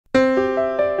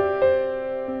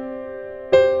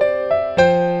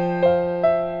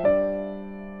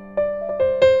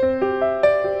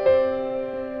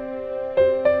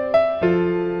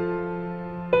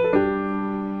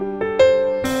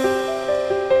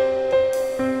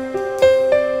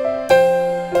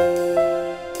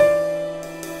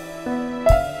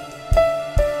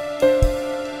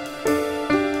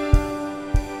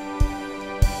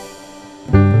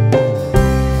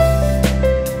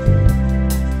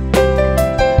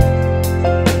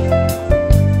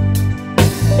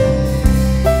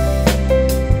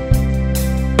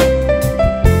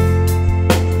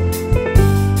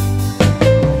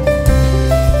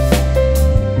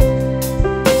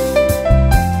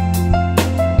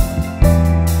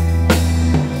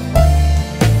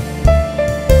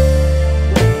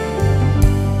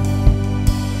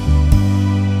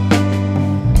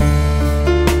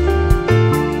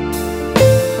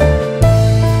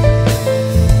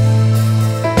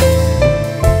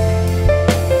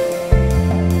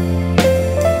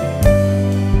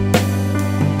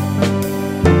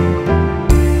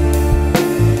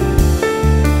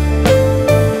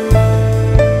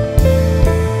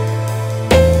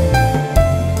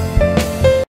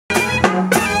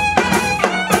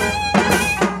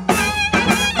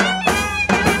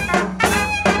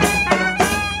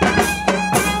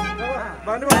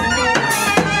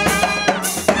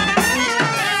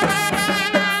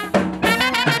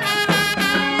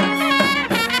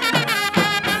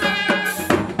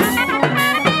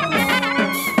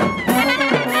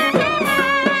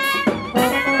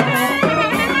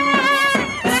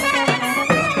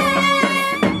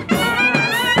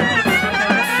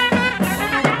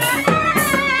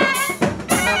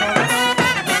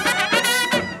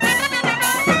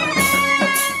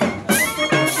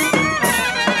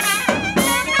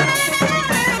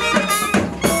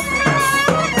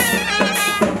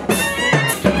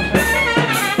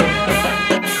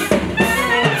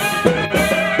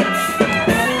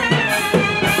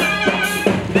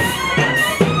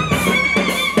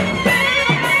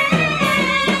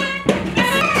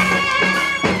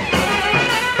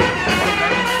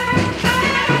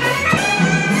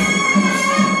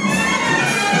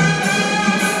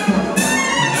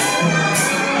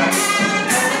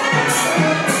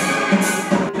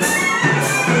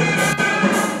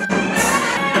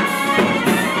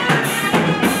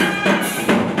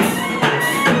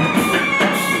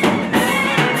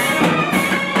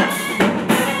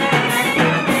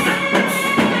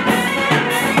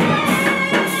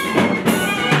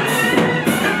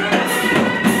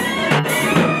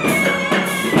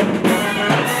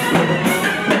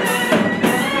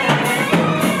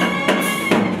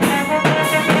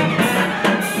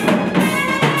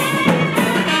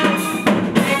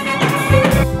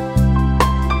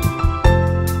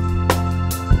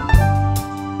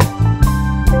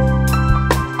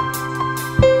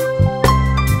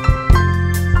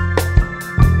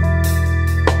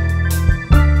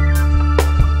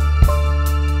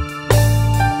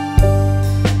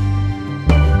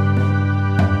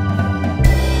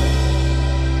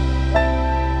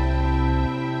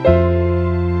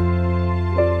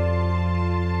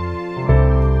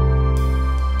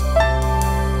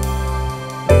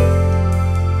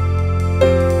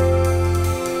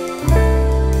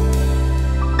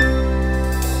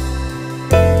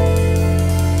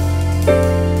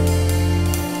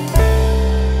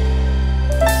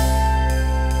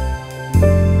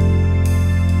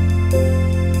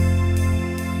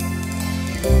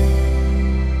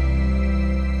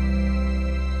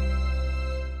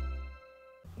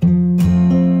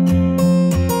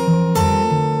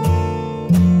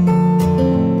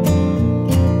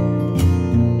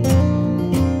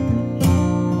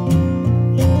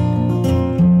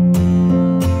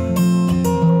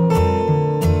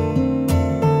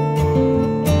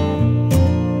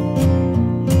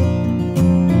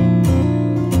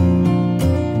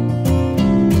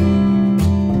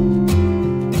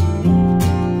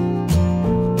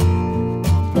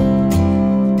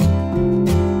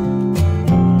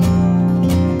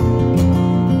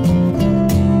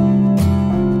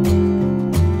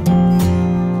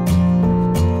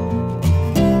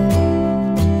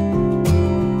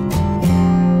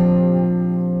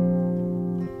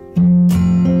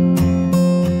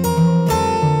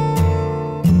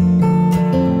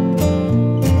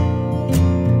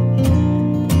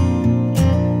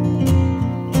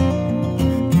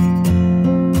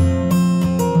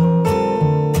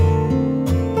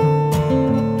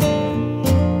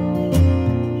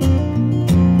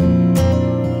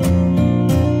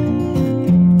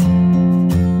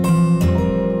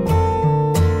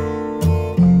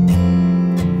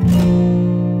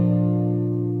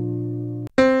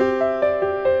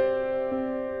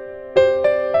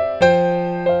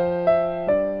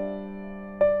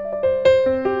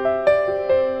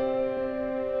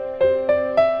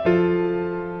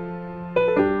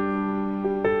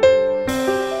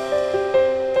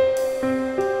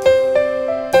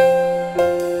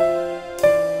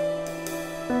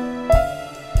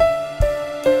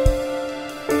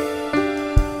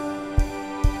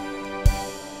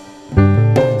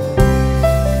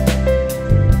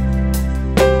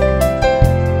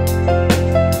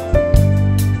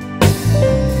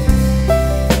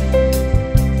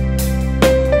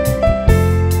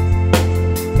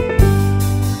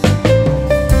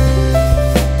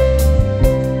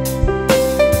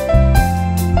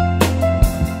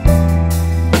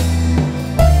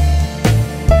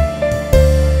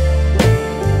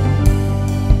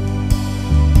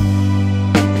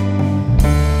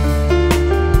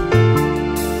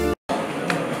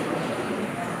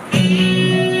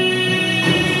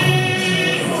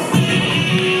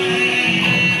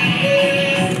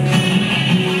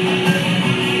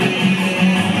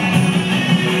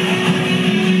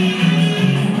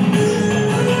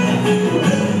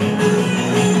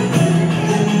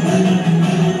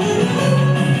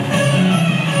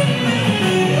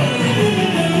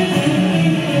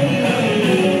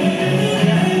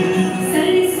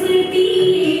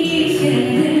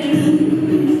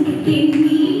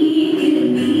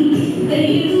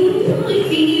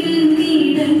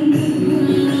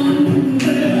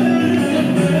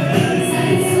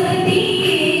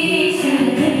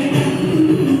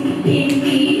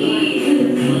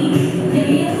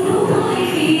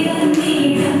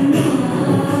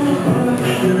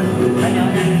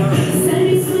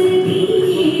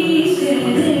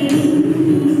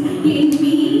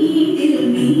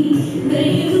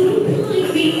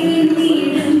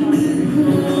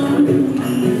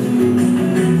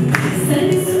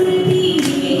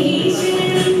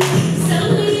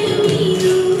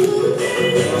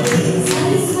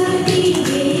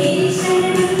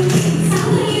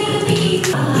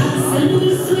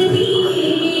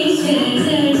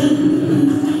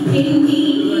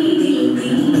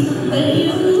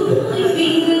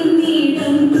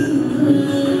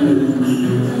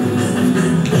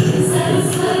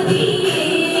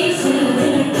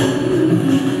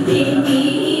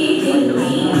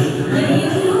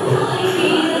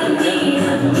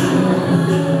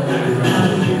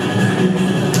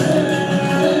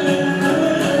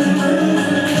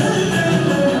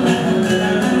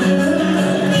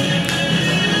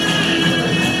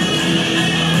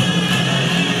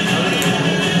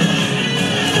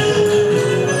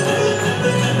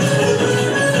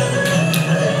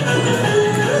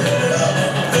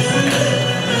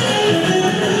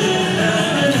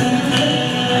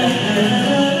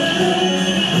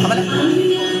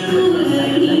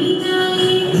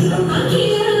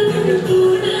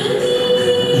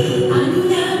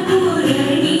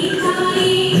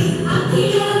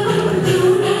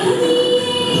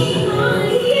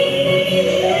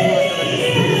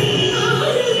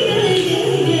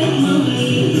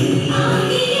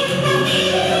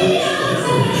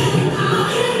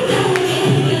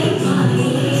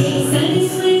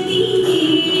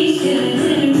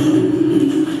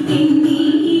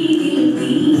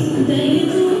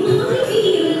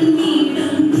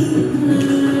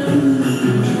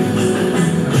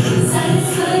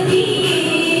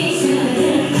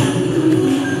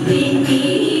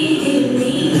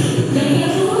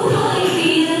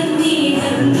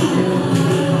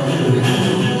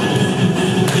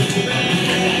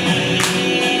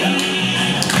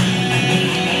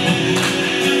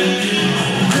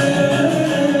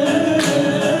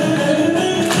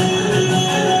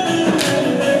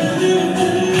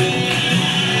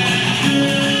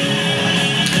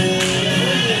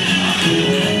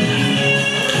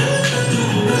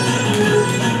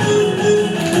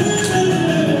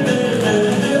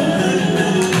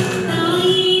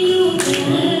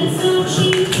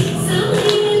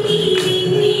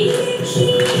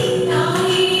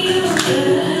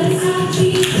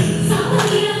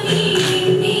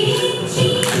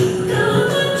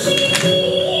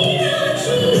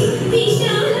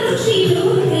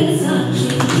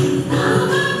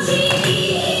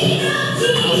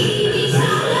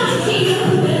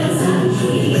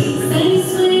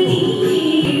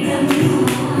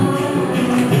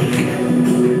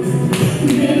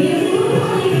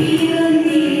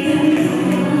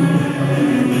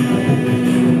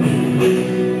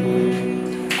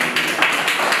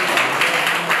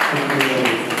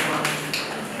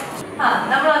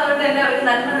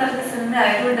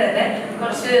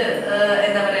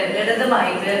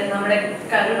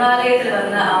കരുണാലയത്തിൽ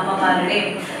വന്ന അമ്മമാരുടെയും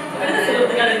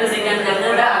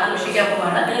ആഘോഷിക്കാൻ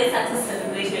പോവാണ്.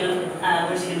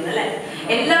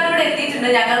 എല്ലാവരോടും എത്തിയിട്ടുണ്ട്.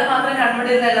 ഞങ്ങളത് മാത്രം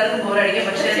കണ്ടുകൊണ്ടിരുന്ന എല്ലാവർക്കും ബോറടിക്കും.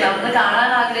 പക്ഷെ നമ്മൾ കാണാൻ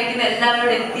ആഗ്രഹിക്കുന്ന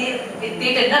എല്ലാവരോടും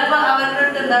എത്തിയിട്ടുണ്ട്. അപ്പൊ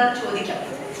അവരോട് എന്താണെന്ന് ചോദിക്കാം.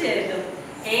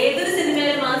 ഏതൊരു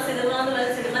സിനിമയിലും ആ സിനിമ എന്ന്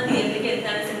പറയുന്ന സിനിമ തിയേറ്ററിലേക്ക്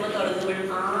എന്താണ് സിനിമ തുടങ്ങുമ്പോഴും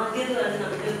ആദ്യം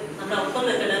നമുക്ക് നമ്മുടെ ഒപ്പം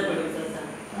നിൽക്കുന്നത് പ്രൊഡ്യൂസേഴ്സാണ്.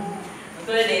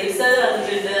 അപ്പൊ ഡേവിഡ് സാർ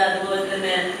വന്നിട്ടുണ്ട്, അതുപോലെ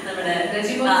തന്നെ നമ്മുടെ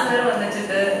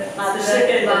വന്നിട്ടുണ്ട്,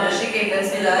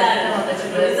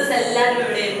 പ്രൊഡ്യൂസേഴ്സ് എല്ലാവരും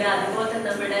ഇവിടെയുണ്ട്. അതുപോലെ തന്നെ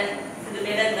നമ്മുടെ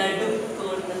സിനിമയുടെ നടും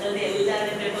നിങ്ങളുടെ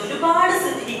എല്ലാവരുടെയും ഒരുപാട്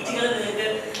ഹിറ്റുകൾ നിങ്ങൾക്ക്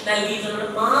നൽകിയിട്ട് നമ്മുടെ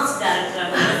മാസ്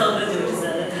ഡയറക്ടറാണ് നമ്മുടെ ജോഷി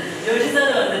സാർ. ജോഷി സാർ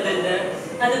വന്നിട്ടുണ്ട്.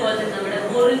 അതുപോലെ തന്നെ നമ്മുടെ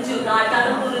പൊറിഞ്ചു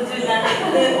കാട്ടാളം പൊറിഞ്ചു ഇല്ലാതെ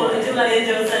പൊറിഞ്ചു മറിയം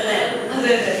ജോസ് അല്ലേ?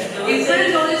 ഇപ്പോഴും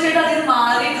ജോലിച്ചേട്ടാ അതിന്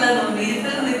മാറിയിട്ടില്ല തോന്നി.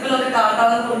 നിപ്പിലൊക്കെ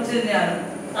കാട്ടാളം പൊറിഞ്ചു തന്നെയാണ്.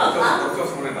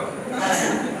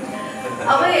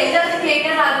 അപ്പൊ എല്ലാവരും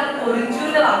കേൾക്കാൻ ആഗ്രഹം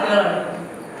പൊറിഞ്ചുവിന്റെ വാക്കുകളാണ്.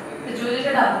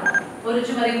 ജോലിച്ചേട്ടാ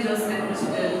പൊറിഞ്ചു മറിയം ജോസിനെ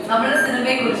കുറിച്ചിട്ട്, നമ്മുടെ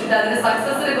സിനിമയെ കുറിച്ചിട്ട്, അതിന്റെ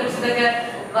സക്സസിനെ കുറിച്ചിട്ടൊക്കെ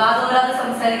വാദോരാതെ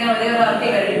സംസാരിക്കാൻ ഒരേ ഒരാൾക്കേ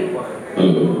കഴിയും.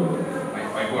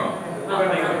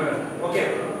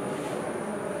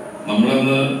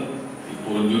 നമ്മളന്ന്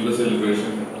പൊറിഞ്ചുവിന്റെ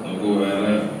സെലിബ്രേഷൻ നമുക്ക്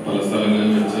വേറെ പല സ്ഥലങ്ങളിൽ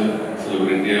വെച്ച്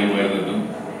സെലിബ്രേറ്റ് ചെയ്യാൻ പോയിരുന്നിട്ടും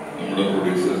നമ്മുടെ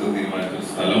പ്രൊഡ്യൂസേഴ്സ് തീരുമാനിച്ച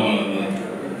സ്ഥലമാണെന്ന്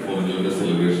പൊറിഞ്ചുവിന്റെ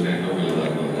സെലിബ്രേഷൻ ഏറ്റവും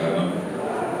വലുതാക്കുന്നത്. കാരണം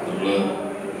നമ്മള്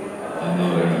എന്താ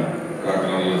പറയുക,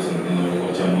 കാക്കനാടുള്ള സ്ഥലത്ത് നമ്മൾ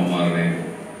കുറച്ച് അമ്മമാരുടെയും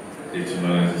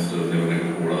ചേച്ചിമാരെയും സിസ്റ്റേഴ്സിനെയും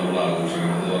ഇവരെയൊക്കെ കൂടെ നമ്മൾ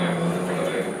ആഘോഷിക്കുന്നത് പറയുന്നത്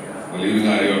വളരെ വലിയൊരു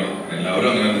കാര്യമാണ്. എല്ലാവരും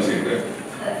അങ്ങനെയാണ് ചെയ്തത്.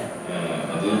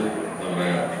 അത് എന്താ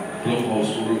പറയുക, ഇപ്പോഴും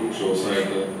ഹൗസ്ഫുൾ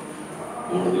ഷോസായിട്ട്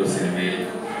കൂടുതൽ സിനിമയിൽ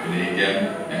അഭിനയിക്കാൻ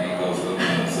ഞങ്ങൾക്ക് അവസരം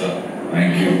നൽകുക.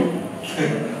 Thank you.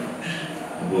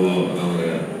 അപ്പോൾ എന്താ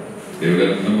പറയുക,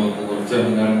 ദേവിടേട്ടൻ്റെ മുഖത്ത് കുറച്ച്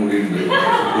അഹങ്കാരം കൂടിയുണ്ട്.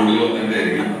 കൂടുതൽ വന്നതിൻ്റെ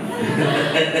ആയിരിക്കും.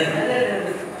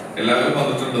 എല്ലാവരും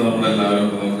വന്നിട്ടുണ്ട്. നമ്മളെല്ലാവരും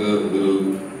നമുക്ക് ഇതൊരു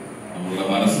നമ്മളുടെ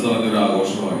മനസ്സ് നിറഞ്ഞൊരു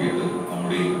ആഘോഷമാക്കിയിട്ട്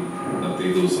നമ്മുടെ ഈ ഇന്നത്തെ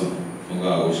ഈ ദിവസം നമുക്ക്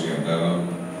ആഘോഷിക്കാം. കാരണം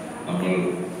നമ്മൾ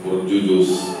പൊറിഞ്ചു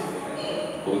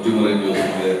മറിയം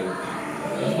ജോസിന്റെ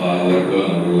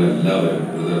മാതാപിതാക്കളാണ് ഇവിടെയുള്ള എല്ലാവരും,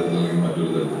 ഒരു തരത്തിൽ അല്ലെങ്കിൽ മറ്റൊരു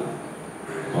തരത്തിൽ.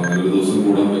 അപ്പൊ അങ്ങനെ ഒരു ദിവസം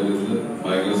കൂടാൻ പറ്റുന്നത്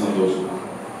ഭയങ്കര സന്തോഷം.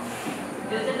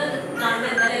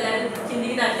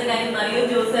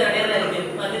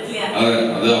 അതെ,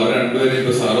 അത് അവർ രണ്ടുപേരും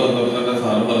ഇപ്പൊ സാറ് വന്നപ്പോൾ തന്നെ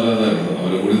സാറ് പറഞ്ഞതായിരുന്നു,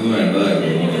 അവരെ കൂടി ഒന്നും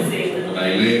വേണ്ടതായിരുന്നു.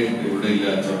 അതില് ഇവിടെ ഇല്ല,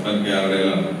 ചപ്പൻ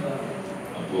ക്യാനഡയിലാണ്.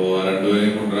 അപ്പോ ആ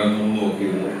രണ്ടുപേരെയും കൊണ്ടുവരാൻ നമ്മൾ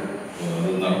നോക്കിയിരുന്നു. അത്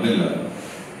നടന്നില്ല.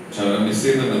 പക്ഷെ അവരെ മിസ്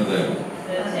ചെയ്യുന്നുണ്ട് എന്തായാലും.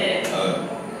 അതെ,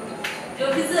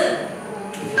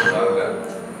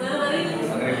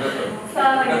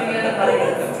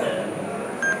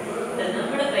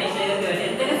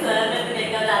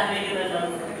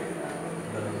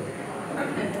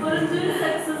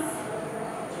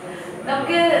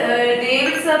 നമുക്ക്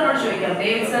ഡേവിഡ് സാറിനോട് ചോദിക്കാം.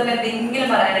 ഡേവിഡ് സാറിന് എന്തെങ്കിലും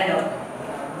പറയാനുണ്ടോ?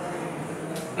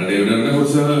 ഡേവിഡിനെ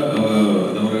കുറിച്ച്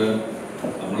എന്താ പറയാ,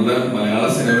 നമ്മളുടെ മലയാള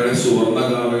സിനിമയുടെ സുവർണ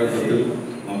കാലഘട്ടത്തിൽ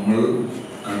നമ്മൾ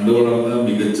കണ്ടുവളർന്ന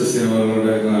മികച്ച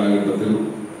സിനിമകളുടെ കാലഘട്ടത്തിൽ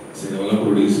സിനിമകൾ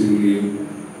പ്രൊഡ്യൂസ് ചെയ്യുകയും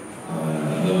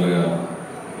എന്താ പറയാ,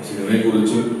 സിനിമയെ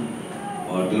കുറിച്ചും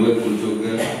പാട്ടുകളെ കുറിച്ചും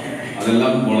ഒക്കെ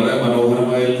അതെല്ലാം വളരെ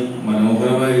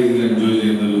മനോഹരമായ രീതിയിൽ എൻജോയ്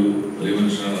ചെയ്യുന്ന ഒരു വലിയ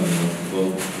മനുഷ്യനാണ് അദ്ദേഹം. അപ്പോൾ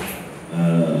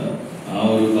ആ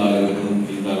ഒരു കാലഘട്ടവും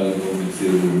ഈ കാലഘട്ടവും മിക്സ്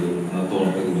ചെയ്തുകൊണ്ട് അന്നത്തെ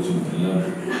ഓണത്തെ കുറിച്ചും എല്ലാം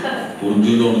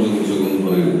പൊറിഞ്ചുവിന്റെ ഓണത്തെ കുറിച്ചൊക്കെ ഒന്നും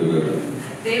പറയുന്നത് കേട്ടോ.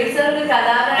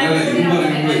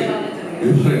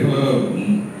 ഇത് പറയുമ്പോ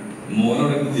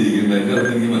മോനോട് എനിക്ക് ചിരിക്കണ്ട, എന്റെ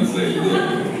അടുത്ത് എനിക്ക് മനസ്സിലായില്ല.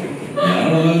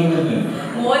 ഞാനുള്ളവരും തന്നെ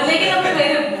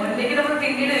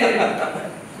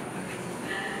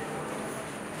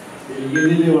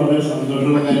ഇതിൽ വളരെ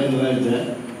സന്തോഷമുള്ള കാര്യം എന്താ വെച്ചാൽ,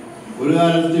 ഒരു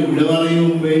കാലത്ത് ഇവിടെ പറയുന്ന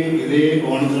മുമ്പേ ഇതേ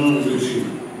ഓണത്തിനാണ്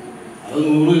ഉദ്ദേശിക്കുന്നത്. അത്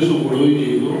 100 ദിവസം കൂടുകയും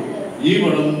ചെയ്തു. ഈ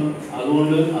പടം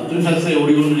അതുകൊണ്ട് അത്രയും സക്സസ്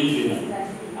ഓടിക്കൊണ്ടിരിക്കുകയാണ്.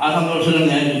 ആ സന്തോഷമാണ്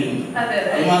ഞാൻ ഇരിക്കുന്നത്.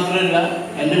 അത് മാത്രമല്ല,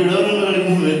 എൻ്റെ വിടവറിൽ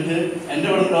കളിക്കുന്ന സമയത്ത് എൻ്റെ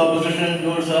പടത്തിൻ്റെ ഓപ്പോസിഷൻ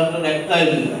ജോർജ് സാറിൻ്റെ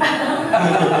രക്തമായിരുന്നില്ല.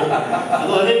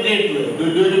 അത് ഒരേ തിയേറ്ററിൽ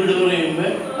ദുഡൂര് വിട പറയുമ്പോൾ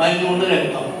ഭയങ്കര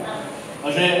രക്തം.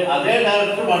 പക്ഷേ അതേ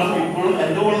ഡയറക്ടർ പടം ഇപ്പോഴും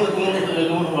എൻ്റെ കൂടെ നിൽക്കുന്നത്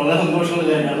വളരെ സന്തോഷമുള്ള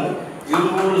കാര്യമാണ്.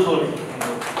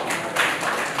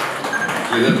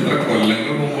 ഇതെത്ര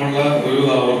കൊല്ലങ്ങൾ മുമ്പുള്ള ഒരു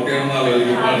ആവർത്തിയാണെന്ന്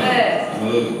ആലോചിക്കുമ്പോൾ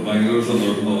അത് ഭയങ്കര ഒരു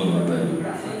സന്തോഷം തോന്നുന്നുണ്ട്.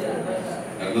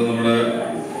 അടുത്ത നമ്മുടെ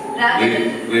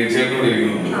റേച്ചേട്ടനോട്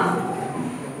ഇരിക്കുന്നുണ്ട്.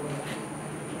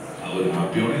 അവർ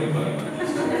ഹാപ്പിയാണെങ്കിൽ പറയാം.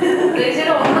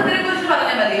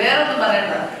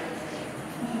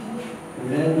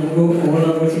 നമുക്ക് ഓണം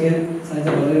ആഘോഷിക്കാൻ സാധിച്ച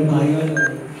വളരെ ഭാഗ്യവാനാണ്.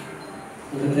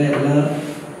 ഇവിടുത്തെ എല്ലാ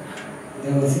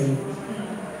ദേവസ്വം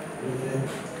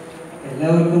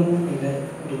എല്ലാവർക്കും എൻ്റെ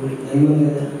ഒരു നന്മ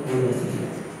നിറഞ്ഞ ഓണം ആഘോഷിക്കാം.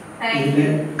 ഇതിൻ്റെ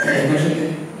സന്തോഷത്തിൽ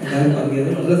എല്ലാവരും പങ്കിയത്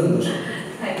വളരെ സന്തോഷം.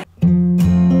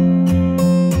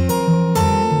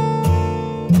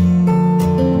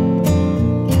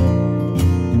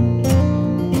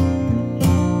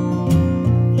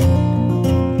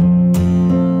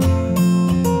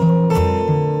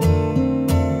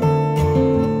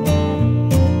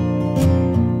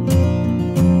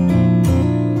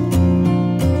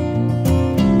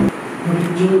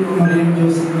 പൊറിഞ്ചു മറിയം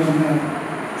ജോസ് എന്ന് പറഞ്ഞ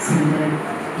സിനിമ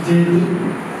വിജയത്തിൽ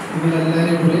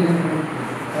നിങ്ങളെല്ലാവരെയും പോലെ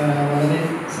വളരെ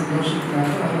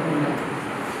സന്തോഷത്തിലാണ് അറിയില്ല.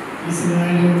 ഈ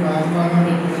സിനിമയുടെ ഒരു ഭാഗമാകാൻ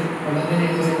പറ്റുന്നത്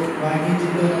വളരെയേറെ ഭാഗ്യം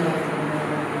ചെയ്തവരാണ്.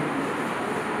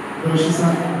 ജോഷി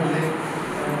സാറിനെ പോലെ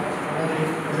വളരെ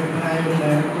പ്രഗത്ഭനായ ഒരു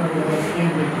ഡയറക്ടറായിട്ട് വർക്ക്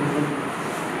ചെയ്യാൻ പറ്റുന്നത്.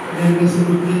 എൻ്റെ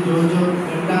സുഹൃത്ത് ജോജോ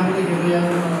രണ്ടാമത്തെ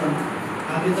കഥയാകുന്നതാണ്.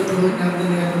 ആദ്യത്തെ പ്രവചനം ഞാൻ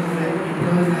തന്നെയാണ്, ഈ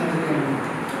പ്രവചനം ഞാൻ തന്നെയാണ്.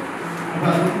 അപ്പോൾ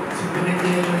അത്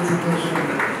സുഖനയ്ക്ക്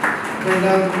സന്തോഷമുണ്ട്. അപ്പോൾ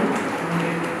എല്ലാവർക്കും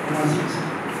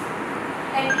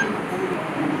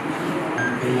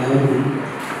എല്ലാവർക്കും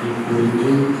ഈ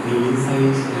പൊറിഞ്ചു റിലീസായ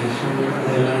ശേഷം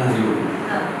അതെല്ലാം അറിയുള്ളൂ.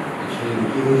 പക്ഷെ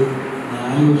എനിക്കിത്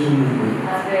 4 വർഷം മുമ്പ്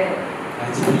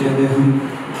കാച്ചിപ്പള്ളി അദ്ദേഹം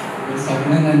ഒരു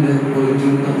സ്വപ്നം കണ്ട് പൊറിഞ്ചു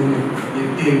അതിന്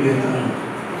എത്തി എഴുതിയതാണ്.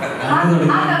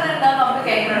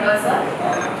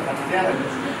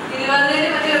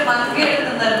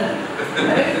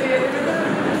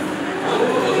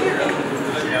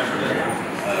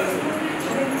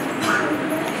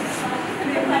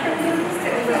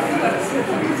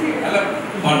 അല്ല,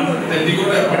 പണ്ട്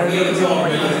തെറ്റിക്കൂടെ പണ്ട് കളിച്ച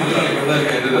ഓർമ്മയില്ല, നിങ്ങൾ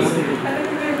കളിക്കുന്നതായിരിക്കും അതിന്റെ രസം.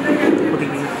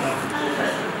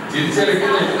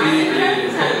 ചിരിച്ചടിക്കുന്ന ഈ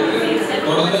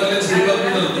തുടങ്ങുന്നതിന് ചിരിപ്പറഞ്ഞ്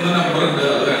നിർത്തുന്ന നമ്പർ ഉണ്ട്,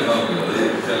 അത് വേണ്ട നമുക്ക്, അത്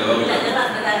ചെലവാകില്ല,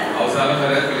 അവസാനം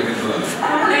വരെ കളിക്കുന്നതാണ്.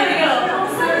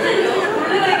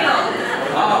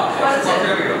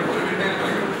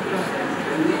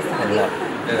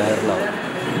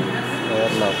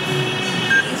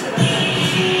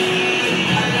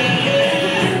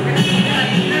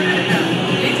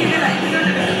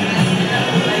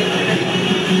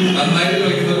 നന്നായിട്ട്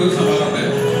കളിക്കുന്നവർക്ക്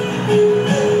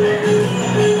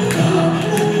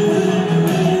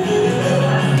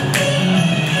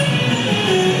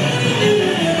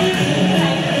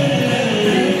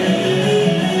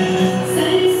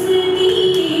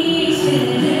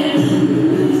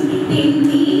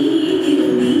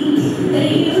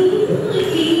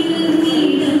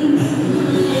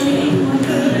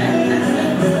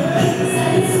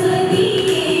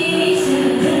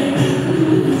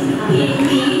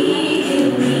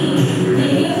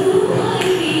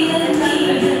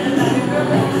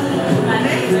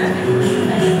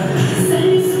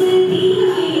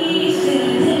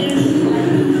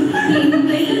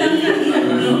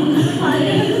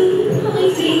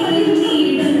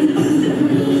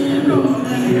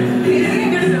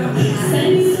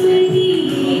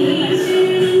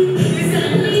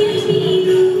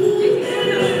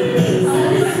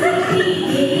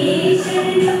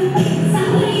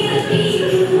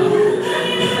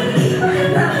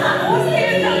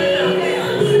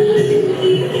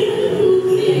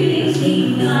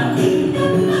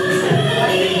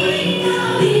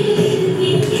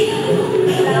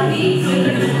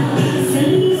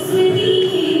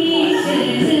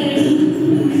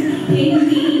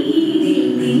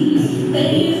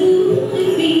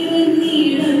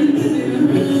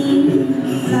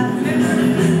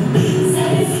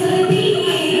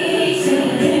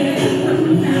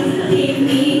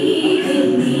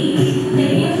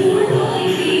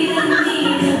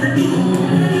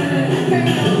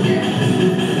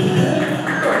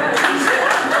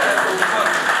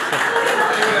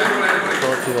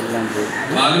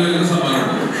ഒരു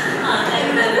സമാധാനം.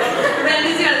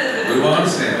 ഒരുപാട്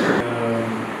സ്നേഹം.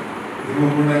 ഇതിനു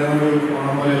മുമ്പുണ്ടായിരുന്ന ഒരു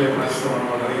ഓണം പോലെയല്ലേ പ്രാവശ്യത്തെ ഓണം,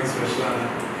 വളരെ സ്പെഷ്യലാണ്.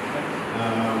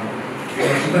 ഈ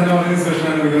വർഷം തന്നെ വളരെ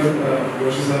സ്പെഷ്യലാണ്. ബിക്കോസ്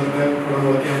ജോഷി സാറിന്റെ കൂടെ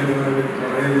വർക്ക് ചെയ്യാൻ പറ്റുന്ന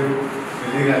വളരെ ഒരു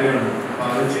വലിയ കാര്യമാണ്. അപ്പോൾ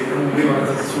അത് ചെയ്യുന്ന മുമ്പ് വളരെ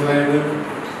സക്സസ്ഫുൾ ആയിട്ട്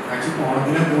ആക്ച്വലി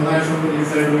ഓണത്തിന് 3 ആഴ്ച മുമ്പ്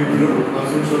റിലീസായിട്ട് വീണ്ടും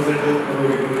വർഷം ഷോസായിട്ട്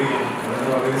പോയിക്കൊണ്ടിരിക്കുകയാണ്. അതൊക്കെ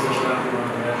വളരെ സ്പെഷ്യലാണ്.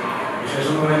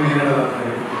 വിശേഷം എന്ന് പറയാൻ മെയിനായിട്ട് അതാണ്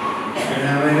കാര്യം. പിന്നെ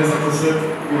അതിൻ്റെ സക്സസ്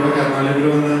ഇവിടെ കർണാലയത്തിൽ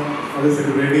വന്ന് അത്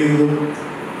സെലിബ്രേറ്റ് ചെയ്യുന്നതും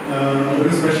ഒരു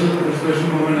സ്പെഷ്യൽ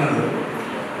മൊമെന്റ് ആണ്.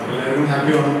 അപ്പോൾ എല്ലാവരും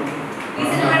ഹാപ്പി ആവണം.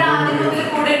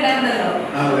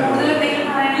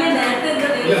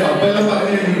 അപ്പെല്ലാം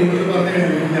പറഞ്ഞു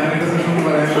ഞാനായിട്ട് സെഷൻ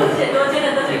പറയാനോ.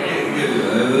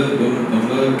 അതായത് ഇപ്പം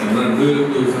നമ്മള് രണ്ടുപേരും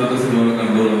ജോഷിയുടെ സിനിമകൾ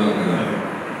കണ്ടുകൊള്ളുന്നതാണ്.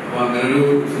 അപ്പൊ അങ്ങനെ ഒരു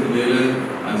സിനിമയില്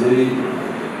അജയ്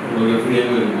ഫോട്ടോഗ്രാഫി ചെയ്യാൻ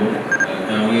വരുമ്പോ,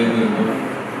 ക്യാമറ ചെയ്യാൻ വരുമ്പോ,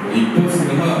 ഇപ്പൊ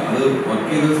സിനിമ അത് വർക്ക്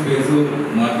ചെയ്ത സ്പേസ്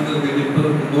മാറ്റി നിർത്തിയിട്ട് ഇപ്പൊ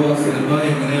നിൽക്കുമ്പോ ആ സിനിമ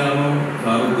എങ്ങനെയാണോ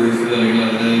സാർ ഉദ്ദേശിച്ചത് അല്ലെങ്കിൽ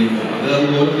അതിനെ അത്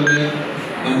അതുപോലെ തന്നെ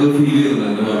നമുക്ക് ഫീൽ ചെയ്യുന്നത്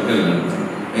അതിന്റെ വർക്കല്ല.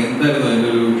 എന്തായിരുന്നു അതിന്റെ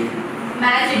ഒരു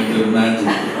മാജിക്?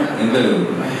 എന്തായിരുന്നു?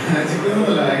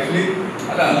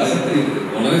 അല്ല,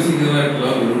 വളരെ സീനിയറായിട്ടുള്ള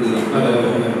ഒരു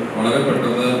വളരെ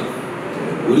പെട്ടെന്ന്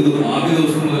ഒരു ആദ്യ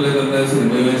ദിവസം മുതലേ തന്നെ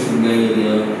സിനിമയുമായി സിനിമയിൽ വരിക,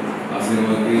 ആ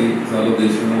സിനിമയ്ക്ക് സാർ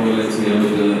ഉദ്ദേശിക്കുന്ന പോലെ ചെയ്യാൻ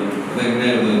പറ്റുക,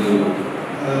 അതെങ്ങനെയായിരുന്നു?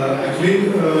 ആക്ച്വലി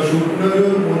ഷൂട്ടിന് ഒരു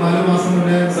 3-4 മാസം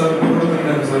മുന്നേ സാറിന്റെ കൂടെ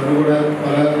തന്നെ സാറിന്റെ കൂടെ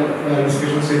പല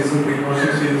ഡിസ്കഷൻ സ്റ്റേജസും പ്രീ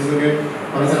പ്രൊഡക്ഷൻ സ്റ്റേജസും ഒക്കെ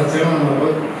പല ചർച്ചകളാണ്.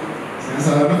 അപ്പോൾ ഞാൻ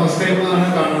സാർ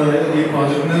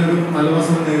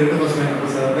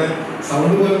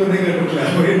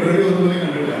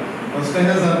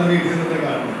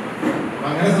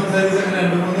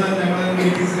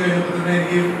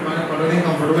എനിക്ക് വളരെ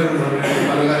കംഫർട്ടബിൾ ആയിരുന്നു സാറിന്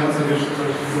പല കാര്യങ്ങളും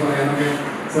സജഷൻസ് പറയാനൊക്കെ.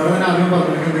 സാർ തന്നെ ആദ്യം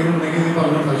പറഞ്ഞു എന്തെങ്കിലും ഉണ്ടെങ്കിൽ നീ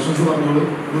പറഞ്ഞു സജഷൻസ് പറഞ്ഞോളൂ,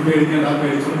 ഒന്നും പേടിക്കേണ്ട,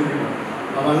 പേടിച്ചോണ്ടിരിക്കണം.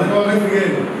 അപ്പം അതൊക്കെ വളരെ ഫ്രീ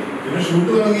ആയിരുന്നു. പിന്നെ ഷൂട്ട്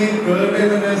തുടങ്ങി തേർഡ് ഡേ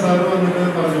തന്നെ സാറ് വന്നിട്ട്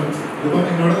പറഞ്ഞു, ഇതിപ്പം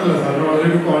എന്നോടൊന്നല്ല സാറിന് വളരെ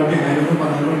ഒരു ക്വാളിറ്റി ഞാനിപ്പം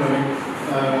പറഞ്ഞിട്ടുണ്ടായി.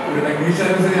 ഒരു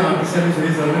ടെക്നീഷ്യനും ശരി ആർട്ടിസ്റ്റായാലും ശരി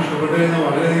സാറിന് ഇഷ്ടപ്പെട്ട് കഴിഞ്ഞാൽ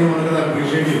വളരെയധികം വന്നിട്ട്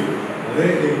അപ്രീഷിയേറ്റ് ചെയ്യും. അത്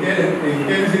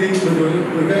എനിക്കായാലും ശരി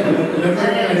എല്ലാവർക്കും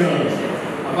കാര്യമാണ്.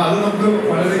 അപ്പൊ അത് നമുക്ക്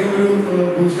വളരെയധികം ഒരു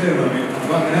ബൂസ്റ്റ് ആയിരുന്നു.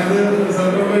 അപ്പൊ അങ്ങനെ അത്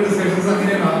സാറിനോടുള്ള ഡിസ്കഷൻസ്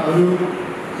അങ്ങനെയാണ് ആ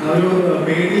ഒരു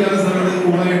പേടിയില്ലാതെ സാറിന്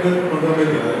കൂടുതലായിട്ട് കൊണ്ടുപോകാൻ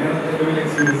പറ്റിയത്. അതിനാണ് ഏറ്റവും വലിയ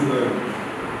എക്സ്പീരിയൻസ്.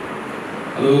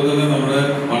 അതുപോലെ തന്നെ നമ്മുടെ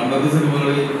പണ്ടത്തെ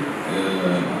സിനിമകളിൽ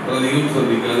അത്രയധികം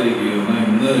ശ്രദ്ധിക്കാതിരിക്കുകയും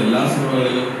ഇന്ന് എല്ലാ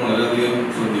സിനിമകളിലും വളരെയധികം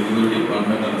ശ്രദ്ധിക്കുന്ന ഒരു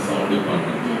ഡിപ്പാർട്ട്മെന്റാണ് സൗണ്ട്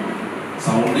ഡിപ്പാർട്ട്മെന്റ്.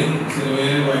 സൗണ്ടിങ്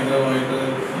സിനിമയെ ഭയങ്കരമായിട്ട്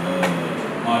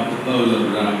മാറ്റുന്ന ഒരു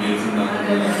ആംബിയൻസ്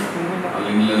ഉണ്ടാക്കുന്നത്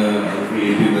അല്ലെങ്കിൽ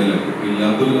ക്രിയേറ്റ് ചെയ്തതല്ല.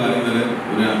 ഇല്ലാത്തൊരു കാര്യം വരെ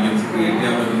ഒരു ആംബിയൻസ് ക്രിയേറ്റ്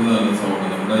ചെയ്യാൻ പറ്റുന്നതാണ് സൗണ്ട്.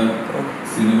 നമ്മുടെ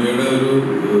സിനിമയുടെ ഒരു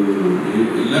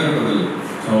എല്ലാ ഘട്ടത്തിലും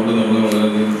സൗണ്ട് നമ്മളെ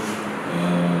വളരെയധികം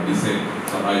ഡിസൈൻ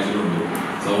സഹായിച്ചിട്ടുണ്ട്.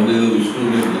 സൗണ്ട് ചെയ്ത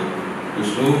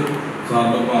വിഷ്ണു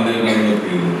സാറിനൊപ്പം ആദ്യമായിട്ടാണ് വർക്ക്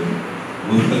ചെയ്തത്.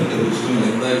 വിഷ്ണു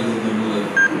എന്തായിരുന്നു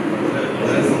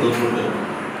വളരെ സന്തോഷമുണ്ട്.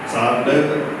 സാറിന്റെ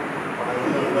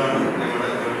പടങ്ങൾ കണ്ടാണ് ഞങ്ങളുടെ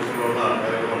ടെലിവിഷനിലുള്ള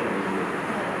ആൾക്കാരൊക്കെ വന്നിട്ടുള്ളത്.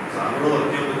 സാറിനോട്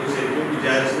വർക്ക് ചെയ്യുമ്പോൾ ശരിക്കും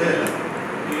വിചാരിച്ചതേ അല്ല,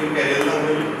 ഈ കരിയറിൽ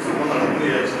അങ്ങനെ ഒരു സംഭവം നടന്നു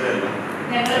വിചാരിച്ചതേ അല്ല.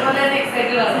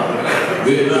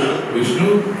 വിഷ്ണു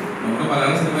നമ്മുടെ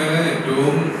മലയാള സിനിമയിലെ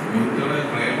ഏറ്റവും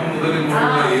പ്രേമം മുതൽ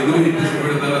ഏതൊരു ഹിറ്റ് സിനിമ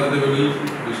എടുത്താലും അതിന്റെ പേരിൽ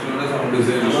വിഷ്ണുവിന്റെ സൗണ്ട്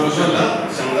ഡിസൈൻ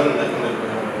ശങ്കറുണ്ട്,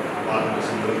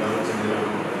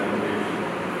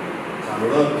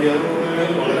 സാറിനോട് വർക്ക് ചെയ്യാൻ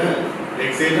വളരെ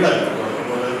എക്സൈറ്റഡ് ആയിരുന്നു. തുടക്കം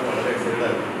പോലെ വളരെ എക്സൈറ്റഡ്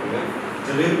ആയിരുന്നു. പിന്നെ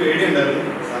ചെറിയൊരു പേടിയുണ്ടായിരുന്നു.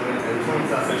 സാറിന്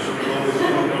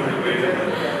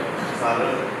പേടിയുണ്ടായിരുന്നു. സാറ്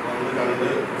വന്ന് കണ്ട്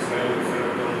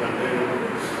കണ്ടു കഴിഞ്ഞപ്പോൾ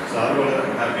സാറ് വളരെ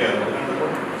ഹാപ്പി ആയിരുന്നു.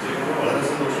 കണ്ടപ്പോൾ ശരിക്കും വളരെ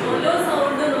സന്തോഷം. ഓരോ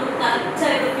സൗണ്ട് നമുക്ക്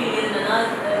കറക്റ്റായിട്ട് ഫീൽ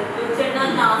ചെയ്യുന്നുണ്ട്. ചേട്ടാ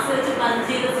ക്ലാസ് വെച്ച് പഞ്ച്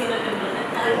ചെയ്ത സീനൊക്കെ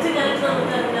കറക്റ്റ്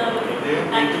നമുക്ക്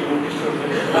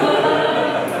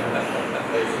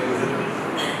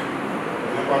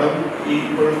പടം ഈ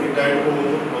ഇപ്പോഴും ഹിറ്റായിട്ട്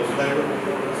പോകുന്നു, ഹൗസ്ഫുള്ളായിട്ട്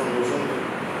പോകുന്നു. വളരെ സന്തോഷമുണ്ട്.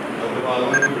 അതിൻ്റെ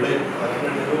ഭാഗമായിട്ട് ഇവിടെ വരാൻ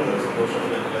കഴിഞ്ഞത് വളരെ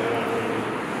സന്തോഷമുണ്ട്. എല്ലാവരും കാണാൻ വേണ്ടി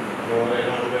നോറയെ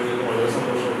കാണാൻ കഴിഞ്ഞത് വളരെ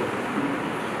സന്തോഷമുണ്ട്.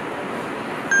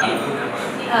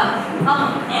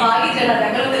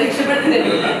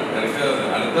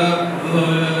 അടുത്ത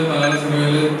മലയാള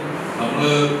സിനിമയില്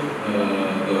നമ്മള്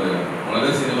എന്താ പറയാ വളരെ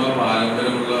സിനിമ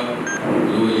പാരമ്പര്യമുള്ള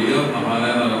ഒരു വലിയ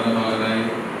മഹാനായ നടന്ന മകനായി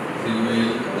സിനിമയിൽ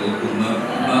നിൽക്കുന്ന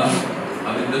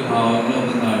അതിന്റെ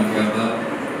ഭാവങ്ങളൊന്നും കാണിക്കാത്ത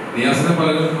നിയാസിനെ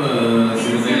പലരും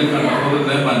സിനിമയിൽ കണ്ടപ്പോൾ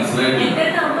തന്നെ മനസ്സിലായിട്ടില്ല.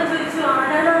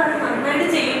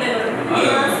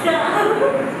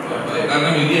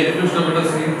 കാരണം എനിക്ക് ഏറ്റവും ഇഷ്ടപ്പെട്ട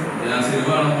സീൻ സിനിമ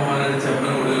കാണുമ്പോൾ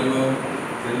ചെപ്പന കൊടുക്കുമ്പോൾ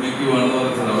സിനിമയ്ക്ക് വേണമെന്ന്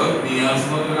പറഞ്ഞ അവിടെ നിയാസ്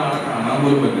എന്ന് പറഞ്ഞ ഒരാളെ കാണാൻ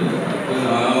പോലും പറ്റില്ല.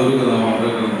 ആ ഒരു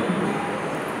കഥാപാത്രം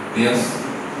നിയാസ്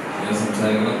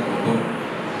സംസാരിക്കണം. ഒപ്പം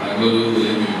താങ്കളൊരു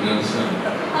വലിയ മ്യൂസിക്കാണ്.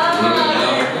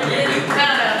 എല്ലാവർക്കും വേണ്ടി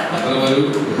അത്രമൊരു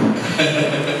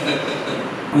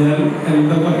ഞാൻ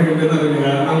എന്താ പറയേണ്ടത് അറിയില്ല.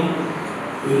 കാരണം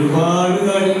ഒരുപാട്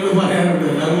കാര്യങ്ങൾ പറയാനുണ്ട്.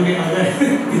 എല്ലാം കൂടി അത്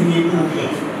തിങ്ങിപ്പോക്കുക.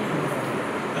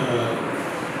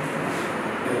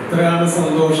 എത്രയാണ്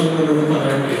സന്തോഷം എന്നുള്ളത്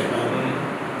പറയാൻ കഴിയും. കാരണം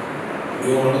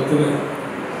ഈ ഓണത്തിന്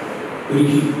ഒരു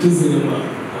ഹിറ്റ് സിനിമ,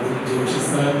 അത് ജോഷി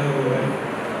സാറിന്റെ കൂടെ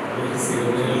ഒരു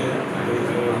സിനിമയിൽ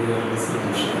പങ്കെടുക്കാൻ നല്ല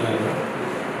സന്തോഷത്തിലാണ്.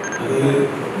 അത്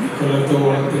ഇക്കൊല്ലത്തെ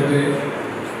ഓണത്തിന്റെ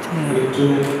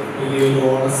ഏറ്റവും വലിയൊരു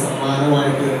ഓണ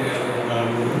സമ്മാനമായിട്ട് തന്നെയാണ് ഞാൻ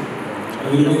കാണുന്നത്.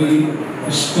 അതിലുപരി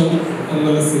ഇഷ്ടം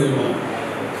എന്നുള്ള സിനിമ,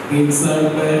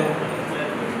 സാറിന്റെ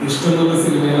ഇഷ്ടം എന്നുള്ള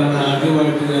സിനിമയിലാണ്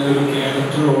ആദ്യമായിട്ട് ഞാനൊരു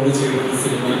ക്യാരക്ടർ റോൾ ചെയ്തൊരു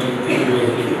സിനിമയിലേക്ക്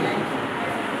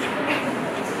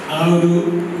ആ ഒരു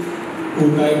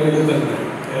കൂട്ടായ്മയിൽ തന്നെ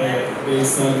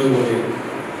സാറിന്റെ കൂടെ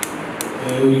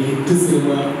ഒരു ഹിറ്റ് സിനിമ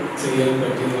ചെയ്യാൻ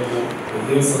പറ്റിയെന്നുള്ള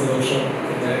വലിയ സന്തോഷം.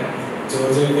 പിന്നെ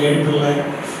ജോജയായിട്ടുള്ള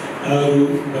ആ ഒരു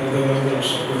ബന്ധങ്ങളും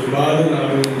വർഷം ഒരുപാട്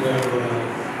നാളുകളാണ്.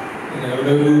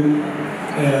 ഞങ്ങളുടെ ഒരു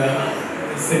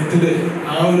സെറ്റില്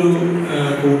ആ ഒരു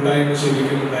കൂട്ടായ്മ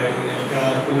ശരിക്കും ഉണ്ടായിരുന്നു. ഞങ്ങൾക്ക്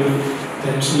ആർക്കും ഒരു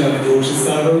ടെൻഷനിലാണ്. ജോഷി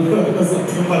സാറ്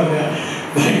സത്യം പറഞ്ഞാൽ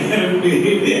ഭയങ്കര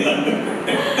പേടിയാണ്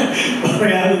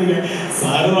പറയാതില്ല.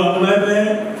 സാറ് വളരെ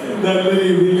നല്ല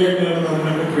രീതിയിലേക്കാണ്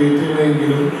നമ്മളൊക്കെ ട്രീറ്റ്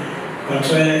ചെയ്യണമെങ്കിലും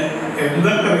പക്ഷെ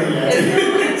എന്താ അറിയില്ല.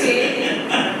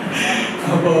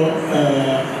 അപ്പോ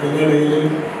അതിനിടയിൽ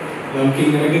നമുക്ക്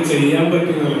ഇങ്ങനെയൊക്കെ ചെയ്യാൻ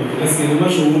പറ്റുന്നുള്ളൂ. പിന്നെ സിനിമ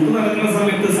ഷൂട്ട് നടക്കുന്ന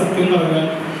സമയത്ത് സത്യം പറഞ്ഞാൽ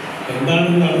എന്താണ്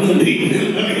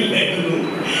നടന്നുകൊണ്ടിരിക്കുന്നത് അറിയില്ലായിരുന്നു.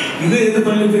 ഇത് ഏത്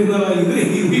പള്ളി പെരുന്നാളാ, ഇത്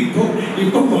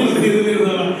ഇപ്പൊ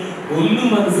പെരുന്നാളാ, ഒന്നും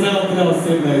മനസ്സിലാവാത്തൊരവസ്ഥ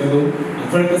ഉണ്ടായിരുന്നു.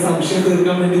 അപ്പോഴൊക്കെ സംശയം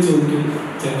തീർക്കാൻ വേണ്ടി ചോദിക്കും,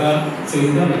 ചേട്ടാ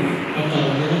ചെയ്താൽ മതി. അപ്പൊ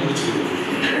അങ്ങനെ ചെയ്തു.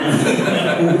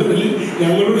 കൂടുതൽ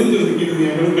ഞങ്ങളോടും ചോദിക്കരുത്,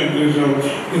 ഞങ്ങളും കൺഫ്യൂഷൻ ആവും.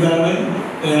 ഇതാണ്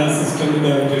അസിസ്റ്റന്റ്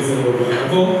ഡയറക്ടേഴ്സിന് കൊടുക്കുന്നത്.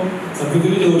 അപ്പോൾ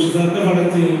സത്യത്തിൽ ജോഷി സാറിന്റെ പടം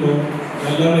ചെയ്യുമ്പോൾ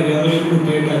നല്ല മര്യാദയിൽ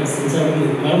കുട്ടിയായിട്ട് അനുസരിച്ച് അവിടെ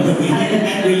നിന്നാൽ മതി,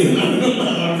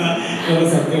 എന്നുള്ള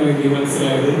സത്യം എനിക്ക്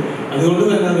മനസ്സിലായത്. അതുകൊണ്ട്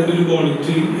തന്നെ അതിൻ്റെ ഒരു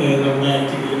ക്വാളിറ്റി നമ്മുടെ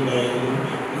ആക്ടിങ്ങിൽ ഉണ്ടായിരുന്നു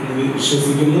എന്ന്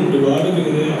വിശ്വസിക്കുന്നു. ഒരുപാട്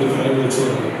പേര് അഭിപ്രായം വെച്ച്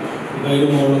പറഞ്ഞു. എന്തായാലും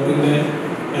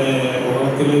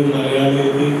ഓണത്തിൽ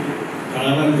മലയാളികൾക്ക്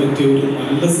കാണാൻ പറ്റിയ ഒരു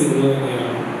നല്ല സിനിമ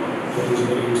തന്നെയാണ് പൊറിഞ്ചു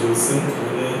മറിയം ജോസ്.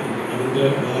 അതിൻ്റെ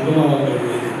ഭാഗമാവാൻ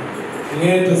കഴിഞ്ഞത്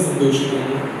അങ്ങേയറ്റം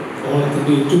സന്തോഷിക്കുന്നു.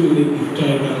 ഓണത്തിൻ്റെ ഏറ്റവും വലിയ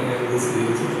ഗിഫ്റ്റായിട്ടാണ് ഞാനത്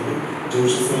സ്വീകരിച്ചിട്ടുള്ളത്.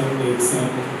 ജോഷി സാറും ഡേറ്റ്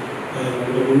സാറും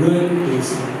നമ്മുടെ മുഴുവൻ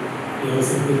ടീംസിനും ഈ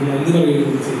അവസരത്തിൽ നന്ദി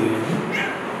പറയുകയും ചെയ്യുകയാണ്.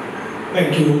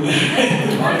 Thank you.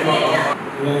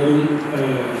 എല്ലാവരും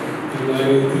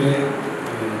തിരുവാലയത്തിലെ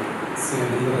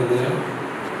സ്നേഹം നിറഞ്ഞ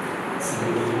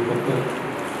സംഘടനക്കൊപ്പം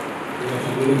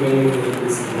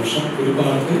സന്തോഷം. ഒരു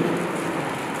പാട്ട്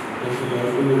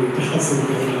എല്ലാവർക്കും വേണ്ടിയിട്ട്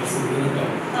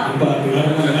ആസ്വദിക്കണം.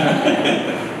 പാട്ടുകാരനല്ല,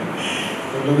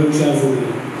 വളരെ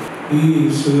ആസ്വദിക്കണം.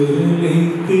 ഈശ്വരനെ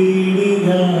തേടി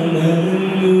ഞാൻ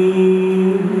നടന്നു,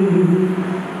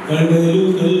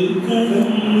 കടലുകൾ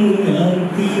കടന്നു ഞാൻ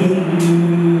തിരഞ്ഞു,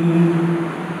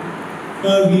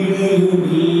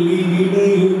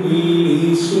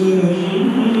 അവിടെയുമില്ലീശ്വരൻ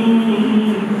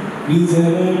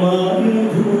വിജനമായ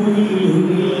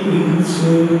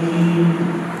ഭൂമിയിലുള്ളീശ്വരൻ.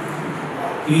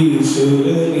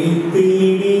 ഈശ്വരനെ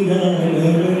തേടി ഞാൻ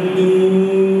നടന്നു,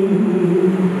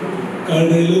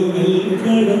 കടലുകൾ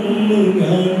കടന്നു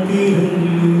ഞാൻ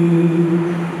തിരഞ്ഞു,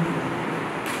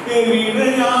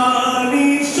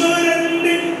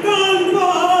 എവിടെയാണീശ്വരന്റെ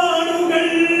കാൽപ്പാടുകൾ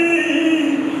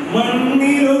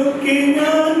മണ്ണിലൊക്കെ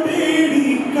ഞാൻ തേടി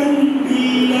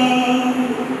കണ്ടില്ല,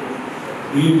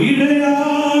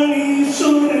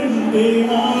 ഇവിടെയാണീശ്വരന്റെ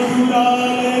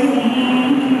ആതുരാലയം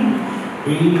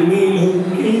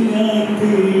പിന്നിലൊക്കെ ഞാൻ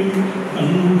തേടി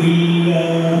കണ്ടില്ല.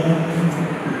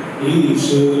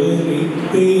 ഈശ്വരനെ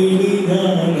തേടി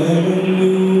ഞാൻ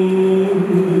നടന്നു,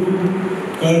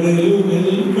 കടലുകൾ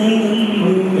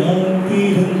കടന്നു ഞാൻ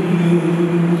തിരഞ്ഞു,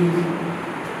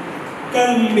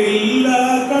 കണ്ടില്ല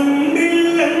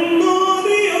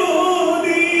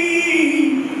കണ്ടില്ലെന്നോതിയോതി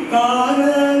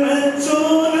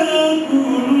കാരണച്ചോല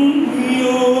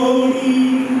കുടുങ്ങിയോടി,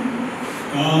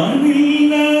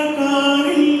 കാണില്ല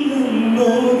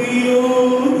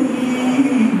കാണില്ലെന്നോതിയോതി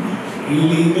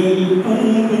കിളികൾ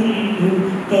പറന്നു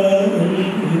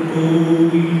പറന്നു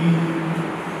പോയി.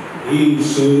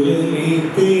 ഈശ്വരനെ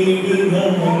തേടി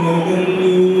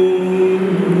നടന്നു,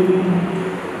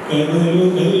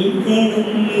 കടലുകൾ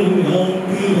കടന്നു ഞാൻ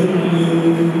തിരഞ്ഞു,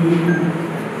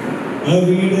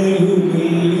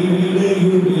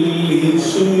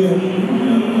 അവിടെയുമില്ലീശ്വരൻ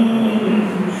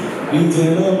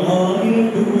വിജനമായ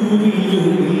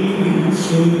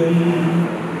ഭൂമിയിലുള്ളീശ്വരൻ.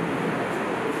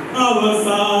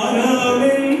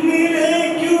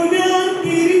 അവസാനമെന്നിലേക്കു ഞാൻ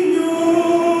തിരിഞ്ഞു,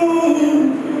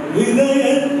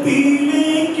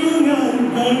 ഹൃദയത്തിലേക്കു ഞാൻ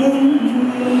കടന്നു,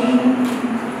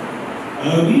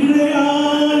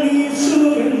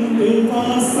 അവിടെയാണീശ്വരന്റെ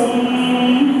വാസം,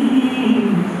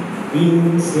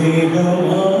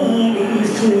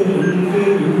 സ്നേഹമാണീശ്വരന്റെ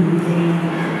രൂപം,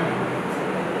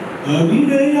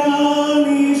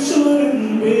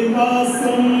 അവിടെയാണീശ്വരന്റെ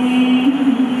വാസം,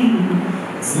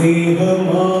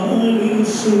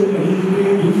 സ്നേഹമാണീശ്വരന്റെ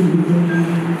രൂപം,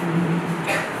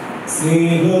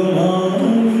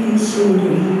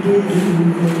 സ്നേഹമാണീശ്വരന്റെ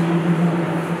രൂപം,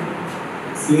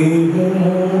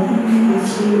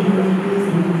 സ്നേഹമാണീശ്വരന്റെ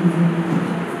രൂപം.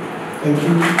 Thank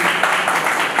you.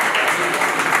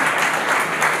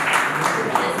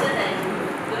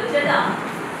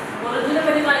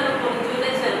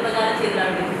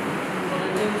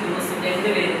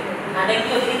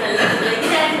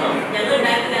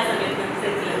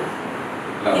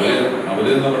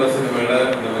 അവര് നമ്മുടെ സിനിമയുടെ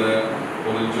എന്താ പറയാ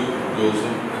പൊറിഞ്ചു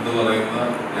ജോസും എന്ന് പറയുന്ന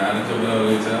ഞാനും ചുമതല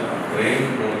വഹിച്ച അത്രയും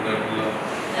ഇമ്പോർട്ടൻ്റ് ആയിട്ടുള്ള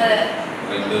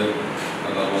രണ്ട്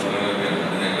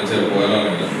കഥാപാത്രങ്ങളൊക്കെയാണ്. ഞങ്ങൾ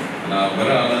ചെറുപ്പകാലാണെങ്കിലും അല്ല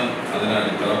അവരാണ് അതിന്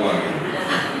അടിത്തറ പാകിയത്.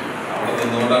 അവിടെ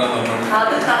നിന്നുകൊണ്ടാണ് നമ്മൾ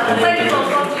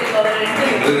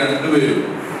രണ്ടുപേരും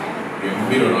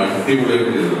ഗംഭീരമാണ്,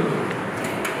 അടിപൊളിയായിട്ട് ചെയ്തിട്ടുണ്ട്.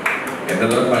 എന്റെ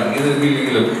അത്ര ഭംഗി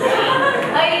നൽകിയില്ലെങ്കിലും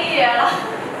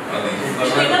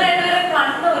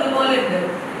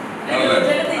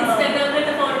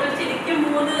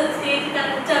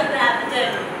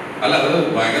അല്ല അത്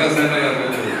ഭയങ്കര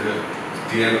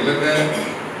തിയേറ്ററിലൊക്കെ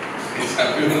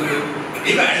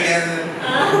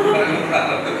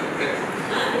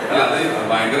അല്ല അത്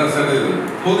ഭയങ്കര രസമായിട്ട് ചെയ്തത്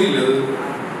തോന്നിയില്ല അത്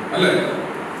അല്ലേ?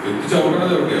 എന്ത് ചവിട്ടണ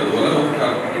ചവിട്ടി അതുപോലെ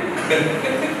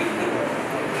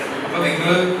അപ്പൊ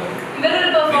നിങ്ങളുടെ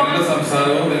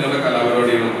സംസാരവും നിങ്ങളുടെ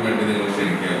കലാപരിപാടികൾക്കും വേണ്ടി നിങ്ങൾ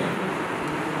ക്ഷണിക്കുകയാണ്.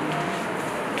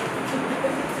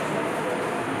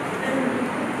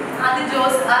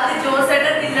 ആദ്യം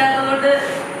ജോസേട്ടൻ ഇല്ലാത്തതുകൊണ്ട്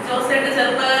ജോസേട്ടൻ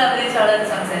ചെറുപ്പകാലം അഭിനയിച്ച ആളാണ്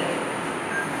സംസാരിക്കും.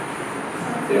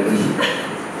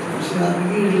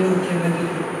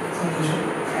 സന്തോഷം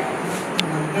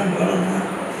കണ്ടുവളർന്ന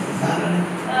സാറാണ്.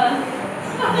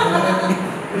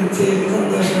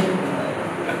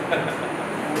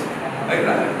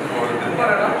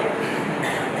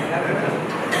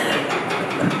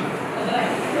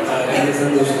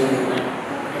 സന്തോഷം.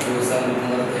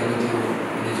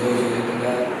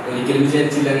 ഒരിക്കലും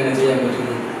വിചാരിച്ചില്ല അങ്ങനെ ചെയ്യാൻ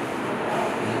പറ്റുന്നു.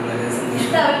 വളരെ സന്തോഷം.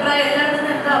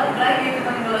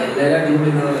 എല്ലാവരും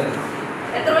അടിപൊളി.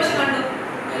 എത്ര പ്രാവശ്യം കണ്ടു?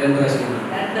 2 പ്രാവശ്യം.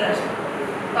 2 പ്രാവശ്യം.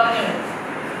 പറഞ്ഞോ.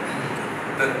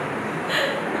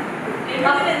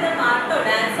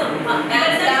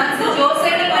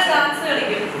 ജോസേട്ടൻ ഡാൻസ്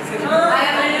കളിക്കും.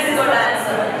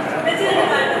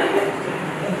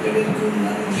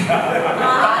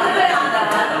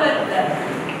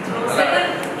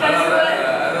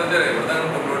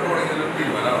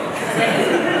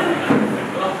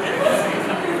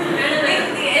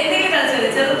 എന്തെങ്കിലും കളിച്ചത്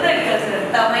ചെറുതായിട്ട് കളിച്ചത്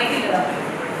തമൈക്കില്ല.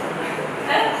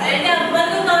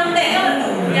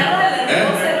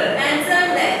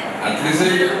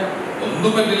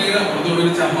 ഒന്നും പറ്റില്ലെങ്കിൽ അപ്പുറത്തോട്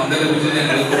ഒരു ചമ്മന്തി ലഭിച്ച്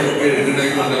ഞങ്ങൾ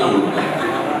എഴുതിണ്ടാക്കി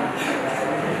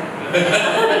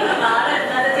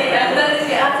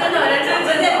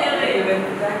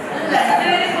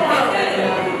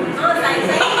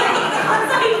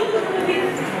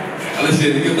അത്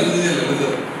ശരിക്കും പറഞ്ഞില്ല.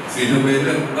 സിനിമയിൽ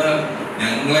എന്താ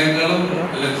ഞങ്ങളെക്കാളും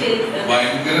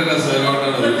ഭയങ്കര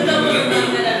രസകരമായിട്ടാണ്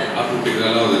ആ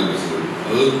കുട്ടിക്കാലം അവതരിപ്പിച്ചത്.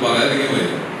 അത് പറയാതിരിക്കാൻ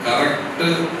വരും. കറക്റ്റ്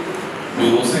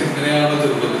ജോസ് എങ്ങനെയാണോ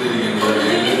ചെറുപ്പത്തിലിരിക്കുന്നത്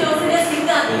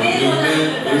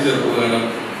ഒരു ചെറുപ്പകാലം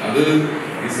അത്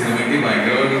ഈ സിനിമയ്ക്ക്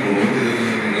ഭയങ്കരമായിട്ട് ഗുണം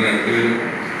ചെയ്തിട്ടുണ്ട്. നിങ്ങൾ രണ്ടുപേരും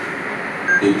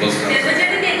സൂപ്പർ സ്റ്റാർ.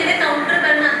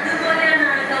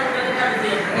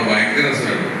 ഭയങ്കര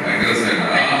രസമായിരുന്നു, ഭയങ്കര രസമായിരുന്നു.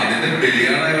 അതിന്റെ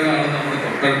ബലിയാണായ ഒരാള് നമ്മുടെ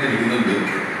തൊട്ടടുത്തിരിക്കുന്നുണ്ട്,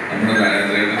 നമ്മുടെ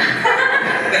രാജേന്ദ്രേട്ടൻ.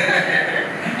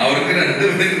 അവർക്ക്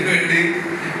രണ്ടുപേർക്ക് വേണ്ടി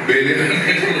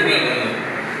ബലിയാണായിട്ടുള്ളതാണ്.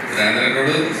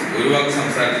 രാജേന്ദ്രനോട് ഒരു വാക്ക്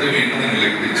സംസാരിച്ചിട്ട് വീണ്ടും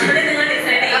നിങ്ങളിലേക്ക് തിരിച്ചു.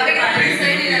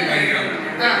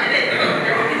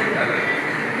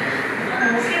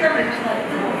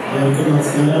 എല്ലാവർക്കും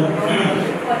നമസ്കാരം.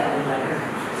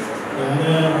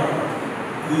 ഞാൻ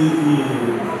ഈ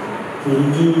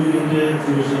പൊരിഞ്ചുവിൻ്റെ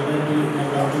ട്യൂഷനായിട്ട്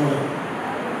രണ്ടാമത്തെ പടം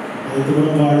ആദ്യത്തെ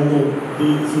പടം പാടുമ്പോൾ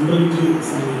ഒരു സൂപ്പർ ഹിറ്റ്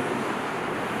സിനിമ,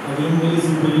 അതിലും വലിയ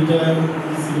സൂപ്പർ ഹിറ്റായ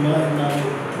ഈ സിനിമ എന്നാണ്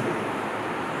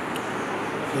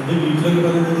എൻ്റെ വീട്ടിലൊക്കെ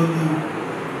പറയുന്നത്.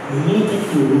 നിങ്ങളൊക്കെ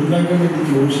ഉണ്ടാക്കാൻ വേണ്ടി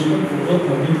ജോഷിയുടെ കുറേ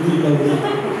പണിയെടുത്തിട്ടുണ്ടാവുക,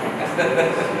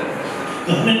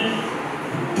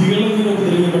 കുട്ടികളൊന്നും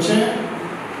ഉപദ്രവിക്കും. പക്ഷെ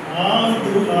ആ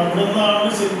അവിടെ നിന്നാണ്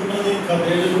ശരിക്കും ഈ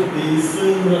കഥയുടെ ഒരു ബേസ്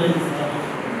എന്ന് പറയുന്ന സാധനം.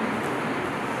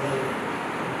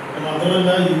 മാത്രമല്ല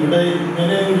ഇവിടെ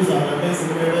ഇങ്ങനെ ഒരു സാധാരണ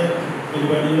സിനിമയുടെ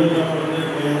പരിപാടികളെല്ലാം വളരെ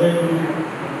വേറെ ഒരു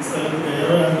സ്ഥലത്ത്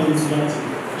വേറെ ആംബിയൻസിലാണ്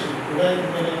ചെയ്യുന്നത്. പക്ഷെ ഇവിടെ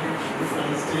ഇങ്ങനെ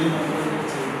സ്റ്റേ നമ്മൾ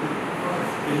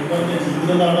ചെയ്ത് പറഞ്ഞ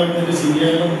ജീവിത നാടകത്തിൻ്റെ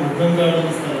ശരിയായ മുഖം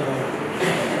കാണുന്ന സ്ഥലമാണ്.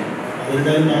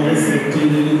 അതെന്തായാലും നമ്മൾ സെറ്റ്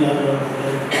ചെയ്തതിൽ ഞാൻ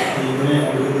ടീമിനെ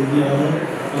അഭിനന്ദിക്കുകയാണ്.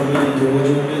 നമ്മുടെ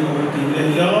ജോജോയുടെ നമ്മുടെ ടീമിലെ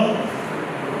എല്ലാ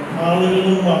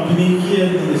ആളുകളും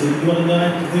അഭിനയിക്കുകയായിരുന്നില്ല. ശരിക്കും പറഞ്ഞാൽ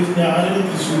ഞാനൊരു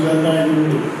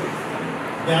തൃശ്ശൂർക്കാരനായതുകൊണ്ട്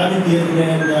ഞാൻ ഇദ്ദേഹത്തിനെ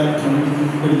ഞാൻ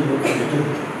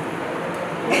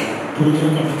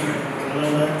പുറത്തുനിന്ന് കണ്ടിട്ടുണ്ട്.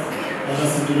 അതവിടെ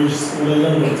സെൻട്രൽ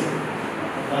സ്കൂളെല്ലാം പഠിച്ചു.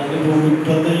 അതിന് പോകുമ്പോൾ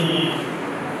ഇപ്പോഴത്തെ ഈ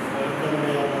എന്താ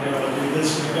പറയുക മലയാളം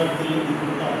വിദേശകാലത്തിൽ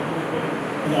നിൽക്കുന്ന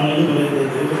ആളുകൾ പറയുന്നത്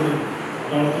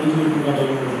ഒരാളെ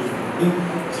കഥകൾ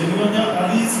ശരിക്കും പറഞ്ഞാൽ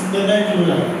അത് ഈ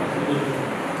സുന്ദരനായിട്ടുള്ളവരാണ്.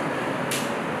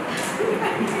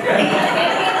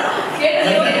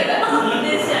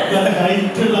 നല്ല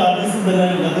ഹൈറ്റുള്ള ആദ്യ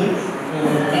സുന്ദരനായിട്ടുള്ളത്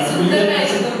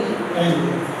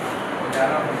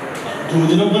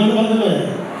ജോജിനൊപ്പം പറഞ്ഞല്ലേ.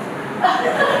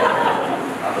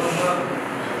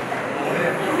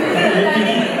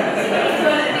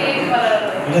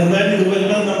 എന്തായാലും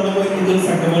ഇതുവരെല്ലാം നമ്മുടെ ഇതൊരു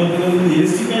സംഘടനത്തിന് ഒരു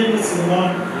റിയലിസ്റ്റിക്കായിട്ടുള്ള സിനിമ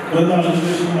കുറെ നാളിന്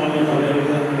ശേഷം ആളുകൾ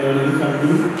മലയാളികൾ കണ്ടു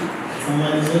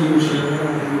സമ്മാനിച്ച ഒരു വിഷയങ്ങൾ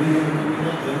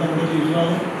നമ്മുടെ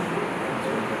ലീഡറാണ്.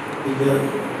 ഇത്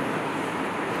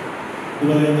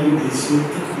പറയുന്ന ഒരു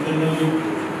ദേശീയത്തിൽ ഒരു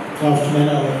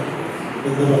ക്രാഫ്റ്റ്മാനാണ്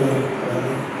എന്താ പറയുക.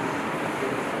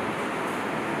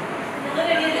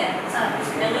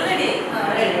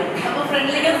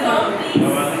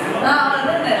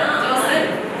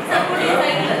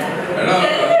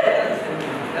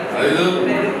 അതായത്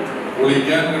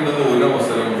പൊളിക്കാൻ കിട്ടുന്ന ഒരു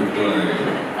അവസരം കിട്ടുകയാണെങ്കിൽ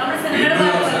വീണ്ടും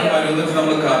അവസരം വരുമെന്ന്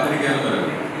നമ്മൾ കാത്തിരിക്കാനും വരാം.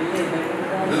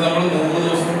 ഇത് നമ്മൾ 100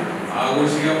 ദിവസം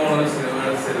ആഘോഷിക്കാൻ പോകുന്ന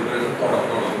സിനിമയുടെ സെലിബ്രേഷൻ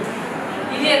തുടക്കമാണ്.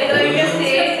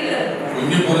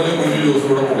 കുഞ്ഞു കുറഞ്ഞ കുഞ്ഞു ദിവസം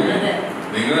കൂടെ പൊളിക്കാം.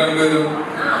 നിങ്ങൾ രണ്ടുപേരും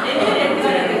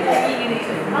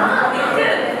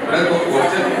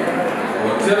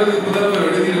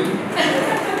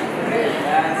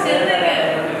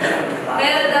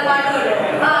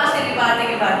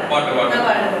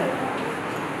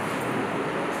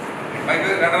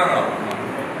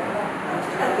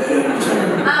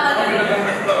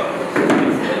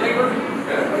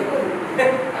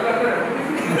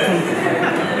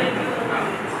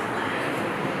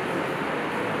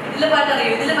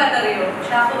ഇതില് പാട്ടറിയോ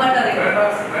ഷാപ്പ് പാട്ടറിയോ?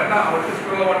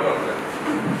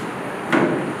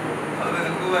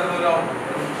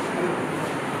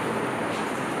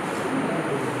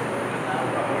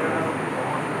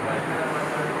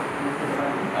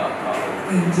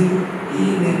 ഈ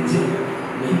നെഞ്ചിൽ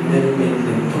മിന്നൽ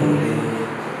മിന്നും പോലെ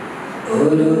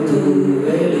ഓരോ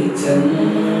തൂവെളിച്ചം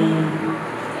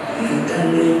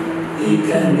ഈ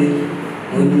കണ്ണിൽ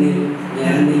മുന്നിൽ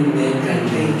ഞാൻ നിന്നെ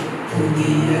കണ്ടേ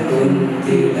പുതിയ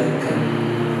പൊന്തിളക്കം.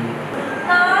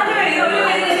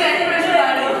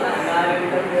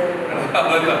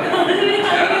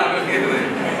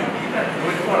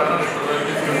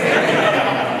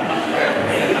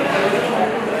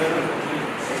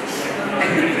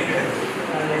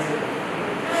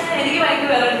 എനിക്ക് ഭയങ്കര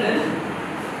വേറുണ്ട്.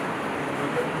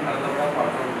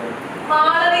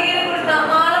 മാളവികയെ കുറിച്ച്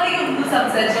മാളവിക ഒന്നും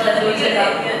സംസാരിച്ചില്ല.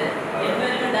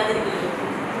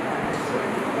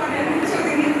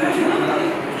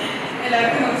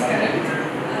 എല്ലാവർക്കും നമസ്കാരം.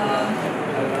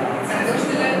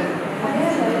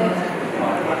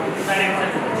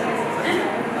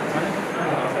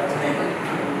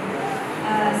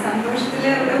 സന്തോഷത്തില്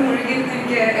ഇവിടെ മുഴുകിയിരുന്ന്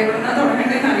എനിക്ക് എവിടുന്നാ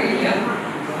തുടങ്ങേണ്ടതെന്ന് അറിയില്ല.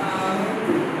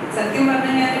 സത്യം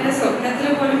പറഞ്ഞാൽ ഞാൻ എൻ്റെ സ്വപ്നത്തിൽ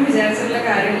പോലും വിചാരിച്ചിട്ടുള്ള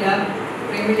കാര്യമില്ല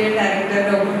ഇത്രയും വലിയ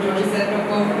ഡയറക്ടറുടെ ഒപ്പം ജോഷി സാറിൻ്റെ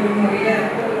ഒപ്പം ഒരു മൂവിയിൽ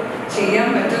ചെയ്യാൻ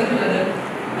പറ്റുമെന്നുള്ളത്.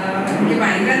 എനിക്ക്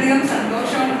ഭയങ്കര അധികം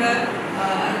സന്തോഷമുണ്ട്.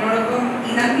 അതിനോടൊപ്പം ഈ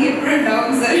നന്ദി എപ്പോഴും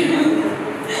ഉണ്ടാവും സാർ.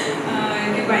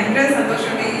 എനിക്ക് ഭയങ്കര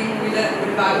സന്തോഷമുണ്ട് ഈ മൂവിയിൽ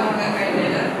ഒരു ഭാഗമാകാൻ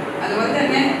കഴിഞ്ഞത്. അതുപോലെ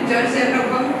തന്നെ ജോർജ്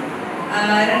സാറിനൊപ്പം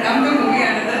രണ്ടാമത്തെ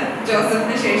മൂവിയാണിത്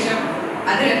ജോസഫിന് ശേഷം.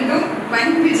 അത് രണ്ടും വൻ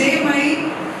വിജയമായി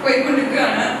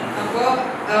പോയിക്കൊണ്ടിരിക്കുകയാണ്. അപ്പോൾ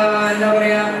എന്താ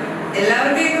പറയുക,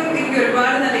 എല്ലാവരുടെയും എനിക്ക്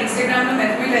ഒരുപാട് നല്ല ഇൻസ്റ്റാഗ്രാമിലും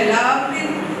എഫ്ബിയിലും എല്ലാവരുടെയും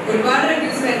ഒരുപാട്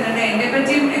റിവ്യൂസ് വരുന്നുണ്ട്. എന്നെ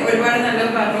പറ്റിയും ഒരുപാട്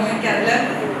നല്ലത് പറഞ്ഞു. എനിക്ക് അതിൽ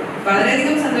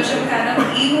വളരെയധികം സന്തോഷം. കാരണം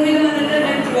ഈ മൂവിയിൽ വന്നിട്ട്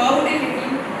ഞാൻ ത്രൂ ഔട്ട്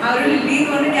എനിക്കും ആ ഒരു ലില്ലി എന്ന്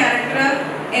പറഞ്ഞ ക്യാരക്ടർ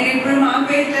എന്നെ ഇപ്പോഴും ആ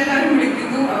പേരിൽ എല്ലാവരും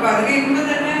വിളിക്കുന്നു. അപ്പോൾ അത് കഴിയുമ്പോൾ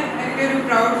തന്നെ എനിക്കൊരു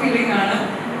പ്രൗഡ് ഫീലിംഗ് ആണ്.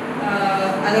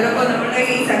 അതോടൊപ്പം നമ്മുടെ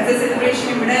ഈ സക്സസ് സെലിബ്രേഷൻ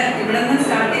ഇവിടെ നിന്ന്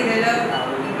സ്റ്റാർട്ട് ചെയ്തതിൽ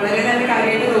വളരെ നല്ല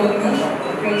കാര്യമായിട്ട് തോന്നുന്നു.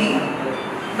 ഇനി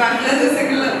ബാക്കിയുള്ള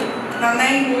ദിവസങ്ങളിൽ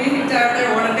നന്നായി മൂവി ഹിറ്റ് അവിടെ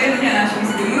ഓടട്ടെ എന്ന് ഞാൻ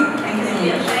ആശംസിക്കുന്നു.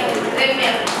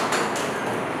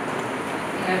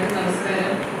 എല്ലാവർക്കും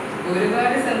നമസ്കാരം.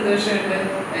 ഒരുപാട് സന്തോഷമുണ്ട്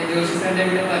ജോഷി സാറിൻ്റെ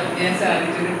ഇവിടെ വർക്ക് ചെയ്യാൻ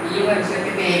സാധിച്ചത്. ഈ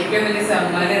വർഷത്തിന്റെ ഏറ്റവും വലിയ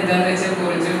സമ്മാനം എന്താണെന്ന് വെച്ചാൽ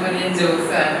പോറിഞ്ചു മറിയം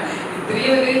ജോസാണ്.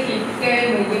 ഇത്രയും ഒരു ഹിറ്റായ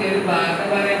മൂവിന് ഒരു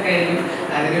ഭാഗമാകാൻ കഴിഞ്ഞു.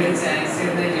 അതിനൊരു ചാൻസ്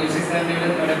തരുന്ന ജോഷി സാറിനോട്,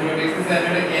 നമ്മുടെ പ്രൊഡ്യൂസർ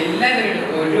സാറിനോട് എല്ലാവരോടും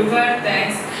ഒരുപാട്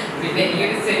താങ്ക്സ്. പിന്നെ ഈ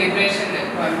ഒരു സെലിബ്രേഷനിൽ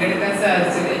പങ്കെടുക്കാൻ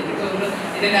സാധിച്ചത് എനിക്ക് തോന്നുന്നു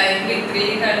എൻ്റെ ലൈഫിൽ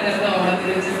ഇത്രയും കാലം നടന്ന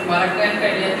ഓണത്തിന് വെച്ച് മറക്കാൻ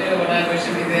കഴിയാത്തൊരു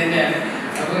ഓണാഘോഷം ഇത് തന്നെയാണ്.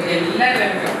 അപ്പോൾ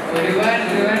എല്ലാവർക്കും ഒരുപാട്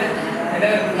ഒരുപാട്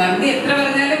നന്ദി. എത്ര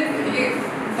പറഞ്ഞാലും എനിക്ക്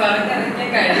പറഞ്ഞറിയിക്കാൻ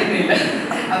കഴിയുന്നില്ല.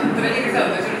 അത്രയ്ക്ക്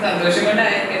സന്തോഷം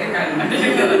കൊണ്ടായിരിക്കും എൻ്റെ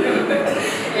കണ്ണടിക്കുന്നത്.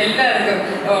 എല്ലാവർക്കും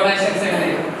ഓണാശംസകൾ.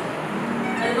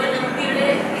 അതുപോലെ നമുക്കിവിടെ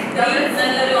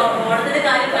നല്ലൊരു ഓണത്തിന്റെ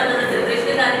കാര്യം പറഞ്ഞത്,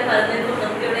 സെലിബ്രേഷന്റെ കാര്യം പറഞ്ഞപ്പോൾ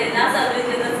നമുക്കിവിടെ എല്ലാ സമയത്തും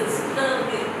ചെയ്യുന്ന സിസ്റ്റം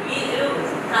നമുക്ക് ഈ ഒരു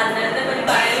നേരത്തെ പറ്റി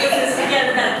പറയുന്ന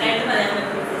സിസ്റ്റയ്ക്കാണ് കറക്റ്റായിട്ട് പറയാൻ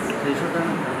പറ്റുന്നത്.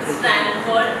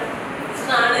 സ്റ്റാൻഫോർഡ്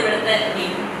ആണ് ഇവിടുത്തെ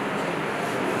മെയിൻ.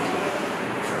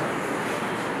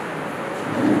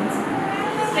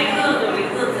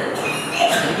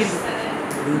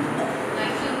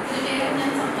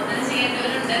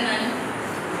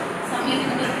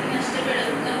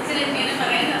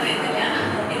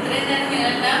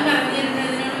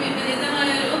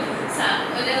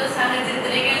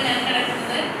 സാഹചര്യത്തിലേക്കാണ് ഞാൻ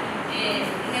കിടക്കുന്നത്.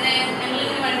 ഇങ്ങനെ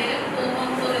ഞങ്ങളിങ്ങനെ വണ്ടിയിൽ പോകുമ്പോൾ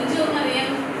പൊറിഞ്ചു മറിയം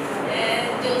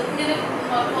ഇങ്ങനെ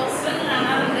പോസ്റ്റർ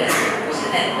കാണാറുണ്ട്. പക്ഷെ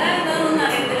എന്താണെന്നൊന്നും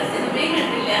അറിയത്തില്ല, സിനിമയും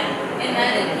കണ്ടില്ല.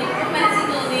 എന്നാലും ഇപ്പം മനസ്സിൽ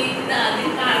തോന്നി ഇത്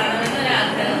ആദ്യം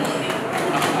കാണണമെന്നൊരാഗ്രഹം തോന്നി.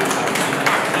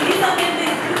 ഈ സമയത്ത്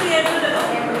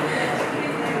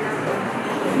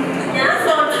ഞാൻ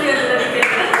സ്വാതന്ത്ര്യം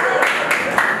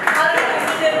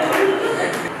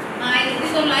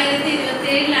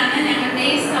 1927 ഞങ്ങളുടെ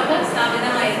ഈ സഭ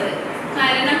സ്ഥാപിതമായത്.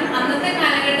 കാരണം അന്നത്തെ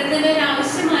കാലഘട്ടത്തിൽ ഒരു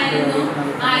ആവശ്യമായിരുന്നു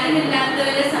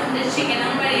ആരുമില്ലാത്തവരെ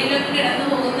സംരക്ഷിക്കണം, വഴിയിലൊക്കെ കിടന്നു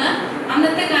പോകുന്ന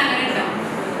അന്നത്തെ കാലഘട്ടം.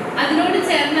 അതിനോട്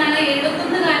ചേർന്നാണ്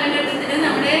 71 കാലഘട്ടത്തിൽ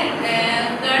നമ്മുടെ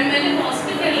ഗവൺമെന്റ്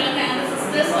ഹോസ്പിറ്റലിലൊക്കെ ഞങ്ങളുടെ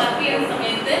സിസ്റ്റേഴ്സ് വർക്ക് ചെയ്യുന്ന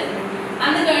സമയത്ത്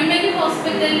അന്ന് ഗവൺമെന്റ്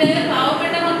ഹോസ്പിറ്റലിൽ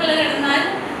പാവപ്പെട്ട മക്കൾ കിടന്നാൽ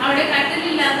അവിടെ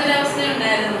കട്ടിലില്ലാത്തൊരവസ്ഥ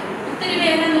ഉണ്ടായിരുന്നു. ഒത്തിരി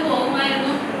പേരന്ന്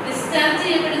പോകുമായിരുന്നു. ഡിസ്ചാർജ്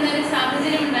ചെയ്യപ്പെടുന്ന ഒരു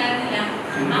സാഹചര്യം ഉണ്ടായിരുന്നില്ല.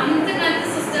 അന്നത്തെ കാലത്ത്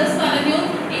സിസ്റ്റേഴ്സ് പറഞ്ഞു,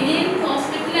 ഇനിയും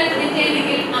ഹോസ്പിറ്റലിൽ അഡ്മിറ്റ്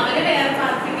ചെയ്യണമെങ്കിൽ അവരെ വേറെ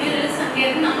പാർപ്പിക്കാൻ ഒരു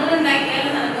സങ്കേതം നമ്മൾ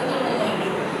ഉണ്ടാക്കിയാലും നടക്കത്തുള്ളൂ.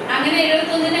 അങ്ങനെ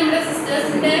 71 നമ്മുടെ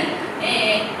സിസ്റ്റേഴ്സിന്റെ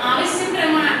ആവശ്യം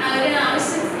പ്രമാണം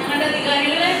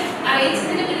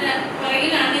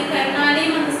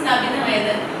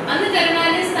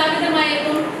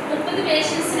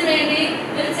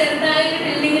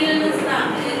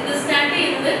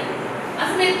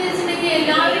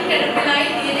കിടപ്പിലായി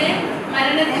തീരെ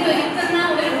മരണത്തിൽ ഒരുക്കുന്ന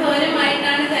ഒരു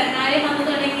ഭവനമായിട്ടാണ് കരുണാലയം വന്നു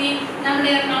തുടങ്ങി. നമ്മുടെ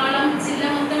എറണാകുളം ജില്ല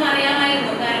മൊത്തം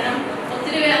അറിയാമായിരുന്നു. കാരണം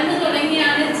ഒത്തിരി അന്ന്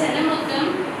തുടങ്ങിയാണ് ജനം മൊത്തം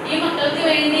ഈ മക്കൾക്ക്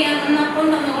വേണ്ടി അന്നപ്പം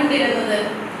തന്നുകൊണ്ടിരുന്നത്.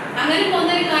 അങ്ങനെ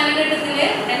പോകുന്ന ഒരു കാലഘട്ടത്തില്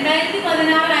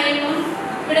 2016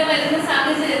 ഇവിടെ വരുന്ന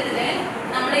സാഹചര്യത്തില്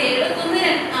നമ്മുടെ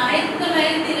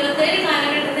 1927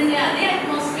 കാലഘട്ടത്തിന്റെ അതേ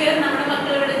അറ്റ്മോസ്ഫിയർ നമ്മുടെ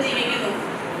മക്കൾ ഇവിടെ ജീവിക്കുന്നു.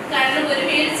 കാരണം ഒരു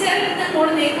വീൽ ചെയറിലെടുത്ത്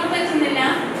അങ്ങോട്ട് നീക്കാൻ പറ്റുന്നില്ല.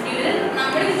 ഇവര്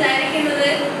നമ്മൾ വിചാരിക്കുന്നത്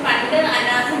പണ്ട്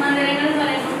അനാഥമന്ദിരങ്ങൾ എന്ന്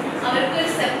പറയുമ്പോൾ അവർക്കൊരു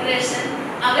സെപ്പറേഷൻ,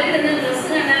 അവരിടുന്ന ഡ്രസ്സ്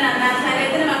കണ്ടാൽ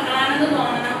അനാഥാലയത്തിന് മക്കളാണെന്ന്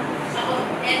തോന്നണം. അപ്പൊ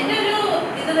എൻ്റെ ഒരു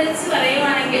ഇത് വെച്ച്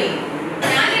പറയുവാണെങ്കിൽ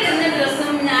ഞാനിടുന്ന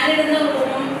ഡ്രസ്സും ഞാനിടുന്ന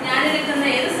റൂമും ഞാനെടുക്കുന്ന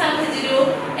ഏത് സാഹചര്യവും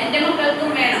എൻ്റെ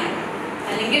മക്കൾക്കും വേണം.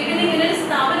 അല്ലെങ്കിൽ പിന്നെ ഇങ്ങനെ ഒരു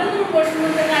സ്ഥാപനം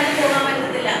മുമ്പോട്ട് കാര്യം പോകാൻ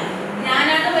പറ്റത്തില്ല.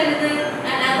 ഞാനാണ് വലുത്,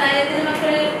 അനാഥാലയത്തിന്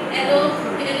മക്കൾ ഏതോ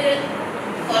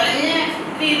കുറഞ്ഞ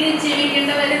രീതിയിൽ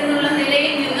ജീവിക്കേണ്ടവരെന്നുള്ള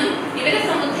നിലയിൽ നിന്നും ഇവരെ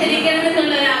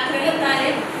സമുദ്ധരിക്കണമെന്നുള്ള ഒരു ആഗ്രഹത്താല്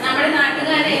നമ്മുടെ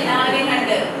നാട്ടുകാരെ എല്ലാവരെയും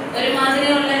കണ്ട്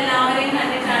ഒരുമാതിരിയുള്ള എല്ലാവരെയും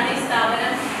കണ്ടിട്ടാണ് ഈ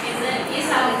സ്ഥാപനം ഇന്ന് ഈ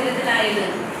സാഹചര്യത്തിലായത്.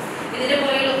 ഇതിന്റെ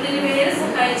പുറകിൽ ഒത്തിരി പേര്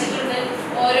സഹായിച്ചിട്ടുണ്ട്.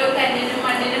 ഓരോ കല്ലിനും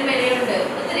മണ്ണിനും വിലയുണ്ട്.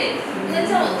 ഒത്തിരി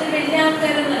എന്നുവെച്ചാൽ ഒത്തിരി വലിയ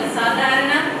ആൾക്കാരൊന്നുമല്ല,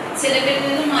 സാധാരണ ചിലവിൽ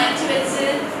നിന്നും മാറ്റിവെച്ച്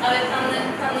അവർ കൊണ്ട്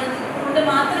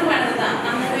മാത്രം പണിതാണ്.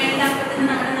 അന്ന് വേണ്ട അപ്പത്തിന്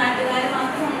നമ്മുടെ നാട്ടുകാരെ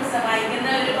മാത്രം നമ്മൾ സഹായിക്കുന്ന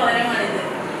ഒരു ഭവനമാണിത്.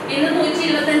 ഇന്ന്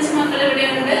 125 മക്കൾ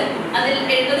ഇവിടെയുണ്ട്. അതിൽ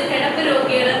 70 കിടപ്പ്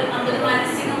രോഗികൾ, 50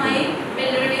 മാനസികമായി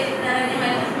വെല്ലുവിളി നിറഞ്ഞ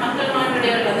മക്കളുമാണ്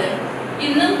ഇവിടെയുള്ളത്.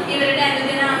 ഇന്നും ഇവരുടെ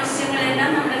അനുദിന ആവശ്യങ്ങളെല്ലാം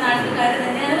നമ്മുടെ നാട്ടുകാർ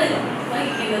തന്നെയാണ്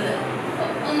വഹിക്കുന്നത്.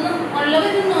 ഒന്നും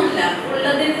ഉള്ളവരൊന്നുമല്ല,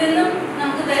 ഉള്ളതിൽ നിന്നും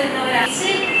നമുക്ക് തരുന്നവരാണ്.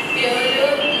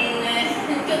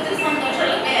 എനിക്ക് ഒത്തിരി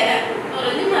സന്തോഷമുള്ള പേരാ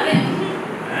പറഞ്ഞു പറയാം.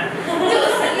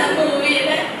 ജോസ് എന്ന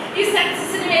മൂവിയില് ഈ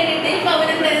സക്സസിന് വേണ്ടിയിട്ട് ഈ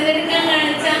ഭവനം തിരഞ്ഞെടുക്കാൻ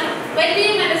കാണിച്ച വലിയ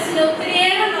മനസ്സിൽ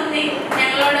ഒത്തിരിയേറെ നന്ദി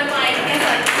ഞങ്ങളോടൊപ്പം ആയിരിക്കാൻ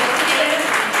സാധിച്ചു.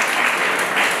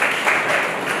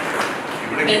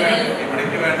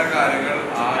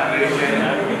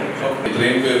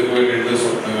 ഇത്രയും പേർക്ക് വേണ്ടിയിട്ട്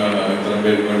സ്വപ്നം കാണാം, ഇത്രയും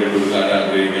പേർക്ക് വേണ്ടിയിട്ട് ഒരു കാര്യം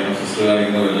ആഗ്രഹിക്കണം, സിസ്റ്റർ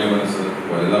കാണിക്കുന്ന വലിയ മനസ്സ്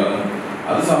വലുതാണ്.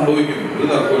 അത് സംഭവിക്കും, ഒരു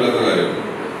തർക്കമില്ലാത്ത കാര്യം.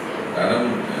 കാരണം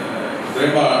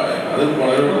ഇത്രയും അത്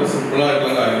വളരെ വളരെ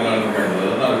സിമ്പിളായിട്ടുള്ള കാര്യങ്ങളാണ് പറയുന്നത്.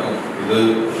 അത് നടക്കും. ഇത്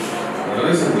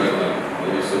വളരെ സിമ്പിളായിട്ടാണ്, അത്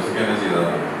വിശ്വസിക്കാൻ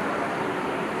ചെയ്തതാണ്.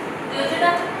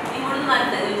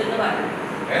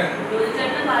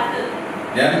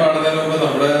 ഞാൻ പാടുന്നതിന് മുമ്പ്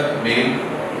നമ്മുടെ മെയിൻ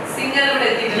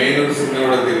ഒരു സിംഗർ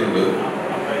ഇവിടെ എത്തിയിട്ടുണ്ട്.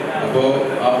 അപ്പോ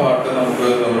ആ പാട്ട് നമുക്ക്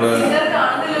നമ്മുടെ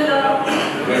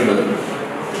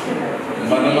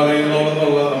മനം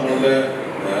അറിയുന്നോളെന്നുള്ള നമ്മളുടെ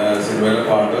സിനിമയിലെ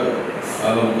പാട്ട്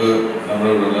അത് നമുക്ക് നമ്മുടെ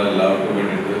ഇവിടെയുള്ള എല്ലാവർക്കും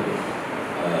വേണ്ടിയിട്ട്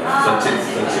സച്ചിൻ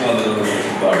വന്നിട്ടുണ്ട്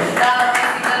പാടും.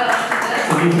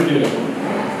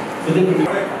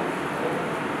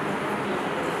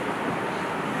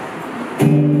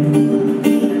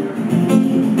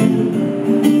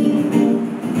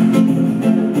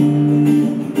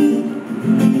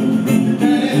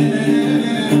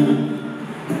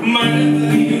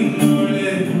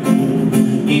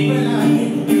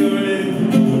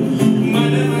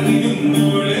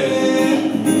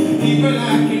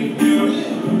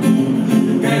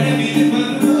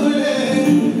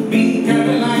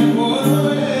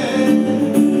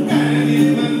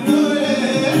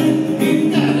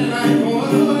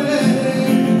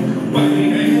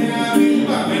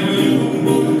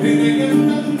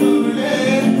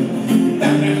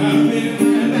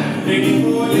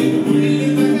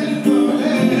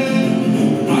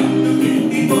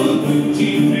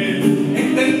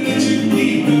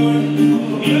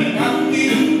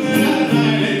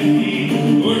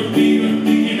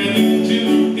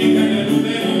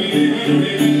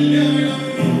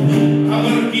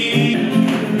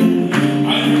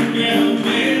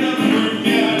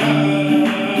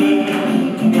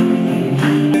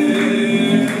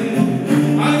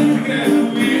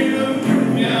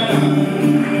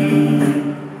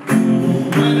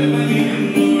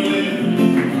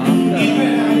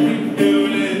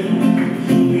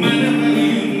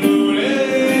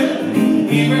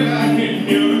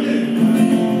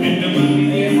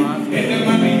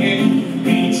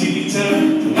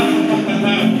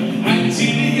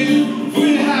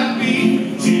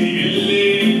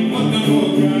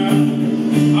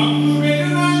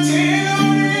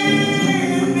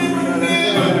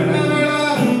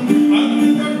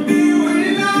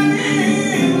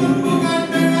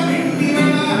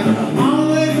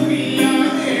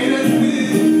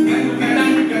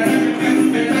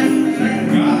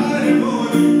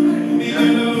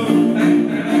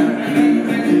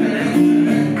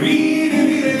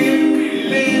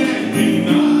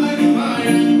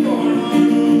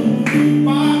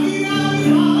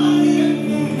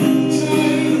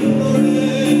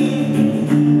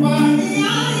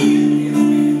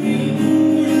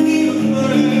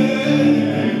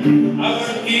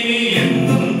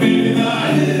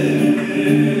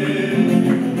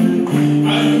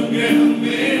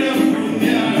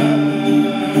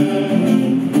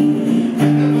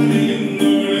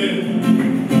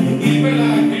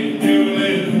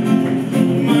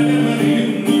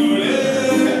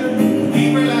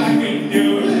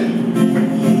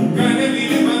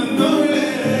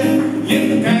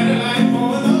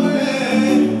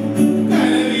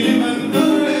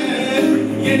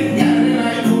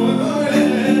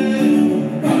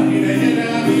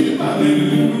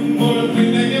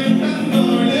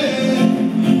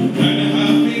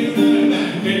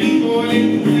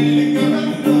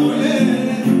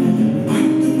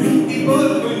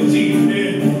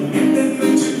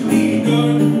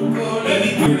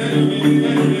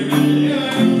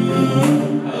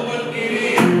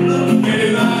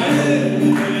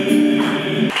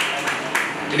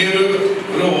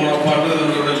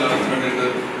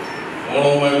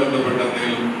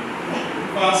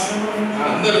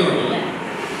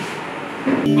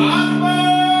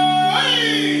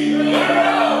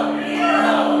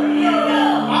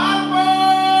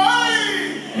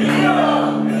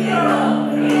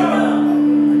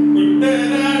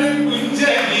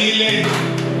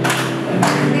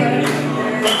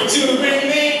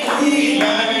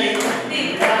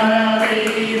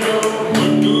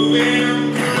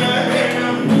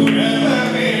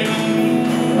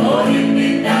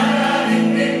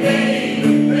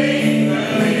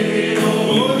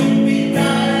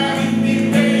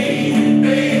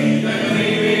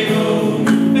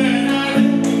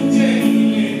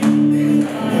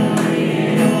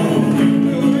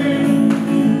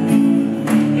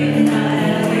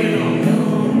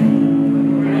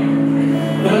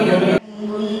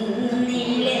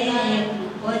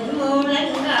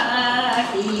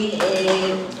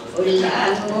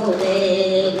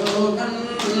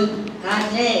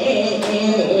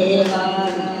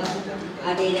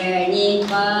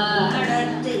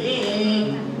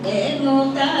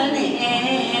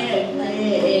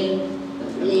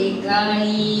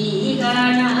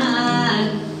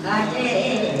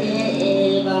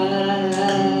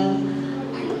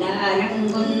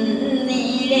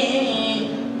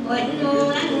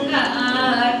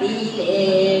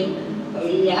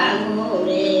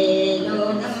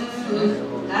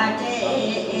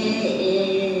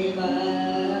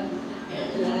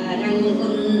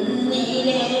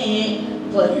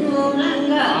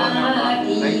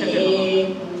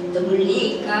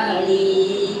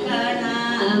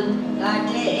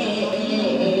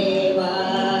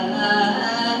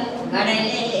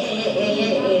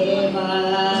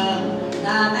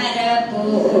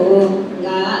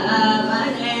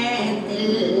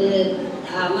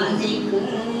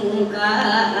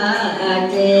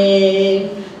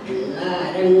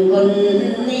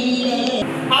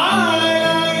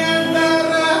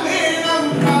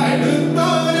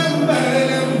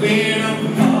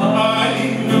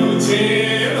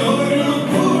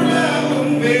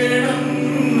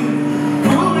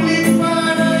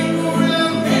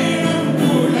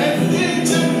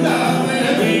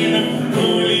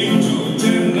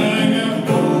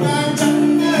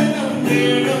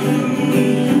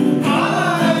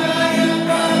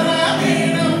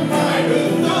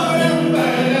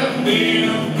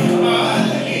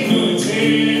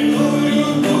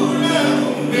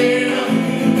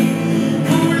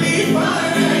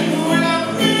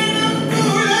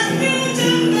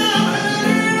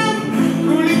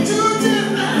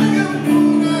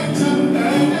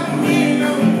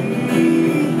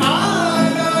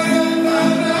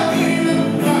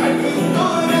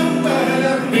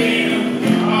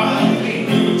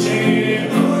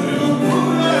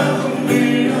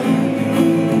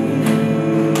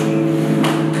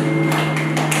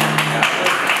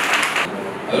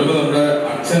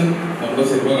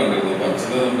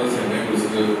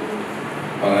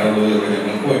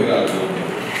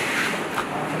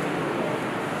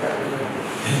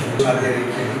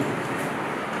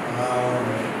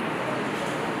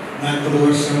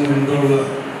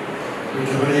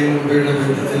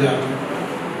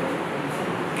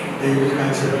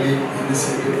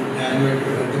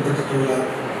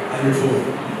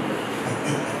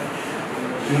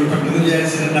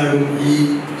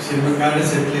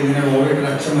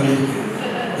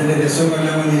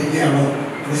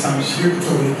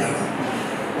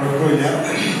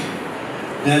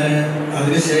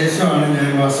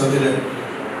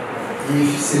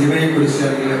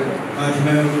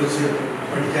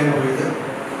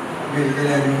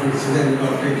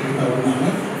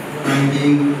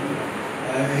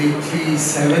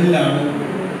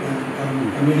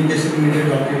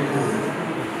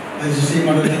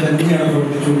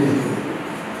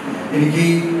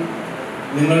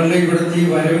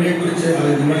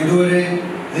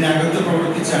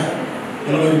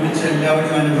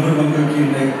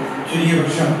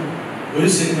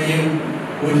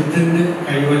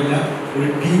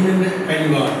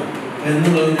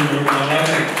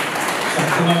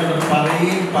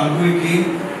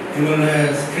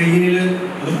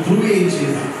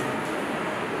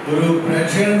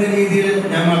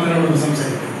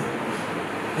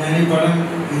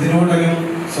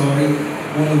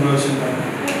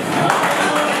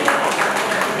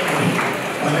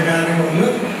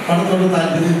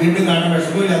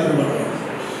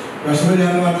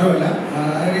 വിഷമില്ലാന്ന് മാത്രമല്ല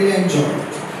ഐ റിയലി എൻജോയ്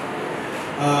ഇറ്റ്.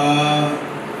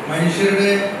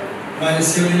 മനുഷ്യരുടെ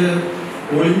മനസ്സുകളിൽ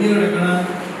ഒളിഞ്ഞു കിടക്കുന്ന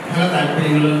പല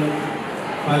താല്പര്യങ്ങൾ,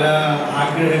 പല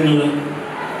ആഗ്രഹങ്ങൾ,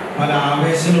 പല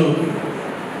ആവേശങ്ങളൊക്കെ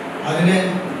അതിനെ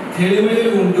തെളിമയിൽ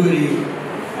കൊണ്ടുവരികയും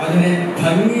അതിനെ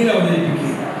ഭംഗിയിൽ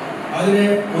അവതരിപ്പിക്കുകയും അതിനെ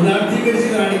ഉദാർത്ഥീകരിച്ച്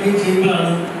കാണിക്കുകയും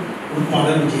ചെയ്യുമ്പോഴാണ് ഒരു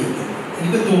പടം വിജയിക്കുന്നത്.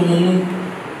 എനിക്ക് തോന്നുന്നു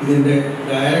ഇതിൻ്റെ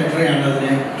ഡയറക്ടറെയാണ് അതിനെ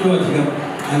ഏറ്റവും അധികം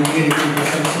അംഗീകരിക്കുകയും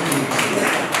പ്രശംസിക്കുകയും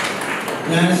ചെയ്യുന്നത്.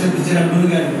 ഞാൻ ശ്രദ്ധിച്ച 2-3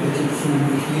 കാര്യങ്ങൾ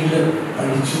ഫീൽഡ്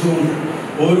പഠിച്ചതുകൊണ്ട്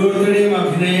ഓരോരുത്തരുടെയും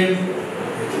അഭിനയം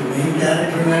മെയിൻ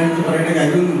ക്യാരക്ടറിനാണെന്ന് പറയേണ്ട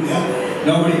കാര്യമൊന്നുമില്ല.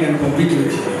 നോബഡി ക്യാൻ കോമ്പീറ്റ്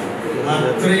വെച്ചിട്ട്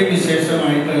അത്രയും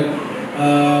വിശേഷമായിട്ട്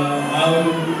ആ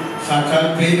ഒരു സാക്ഷാൽ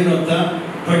പേരിനൊത്ത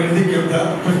പ്രകൃതിക്കൊത്ത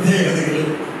പ്രത്യേകതകൾ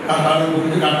കാട്ടാളം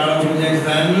കുറിച്ച്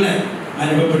തന്നെ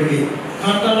അനുഭവപ്പെടുകയും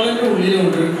കാട്ടാളൻ്റെ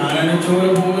ഉള്ളിലുണ്ട് കാനനച്ചോല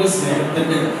പോലെ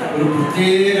സ്നേഹത്തിൻ്റെ ഒരു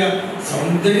പ്രത്യേക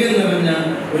സൗന്ദര്യം നിറഞ്ഞ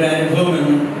ഒരു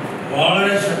അനുഭവമെന്നും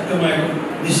വളരെ ശക്തമായിട്ടും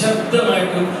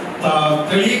നിശബ്ദമായിട്ടും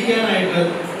തെളിയിക്കാനായിട്ട്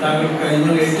താങ്കൾ കഴിഞ്ഞ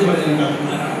ഏറ്റുപറഞ്ഞ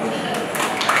കാരണമാണ്.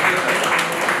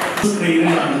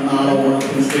 സ്ക്രീനിലാണ് നാളെ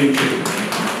ഓണത്തിന് സ്ക്രീൻ ചെയ്യുന്നത്.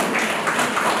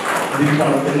 ഈ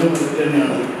പടത്തിൻ്റെ മുന്നിൽ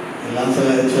തന്നെയാണ് എല്ലാം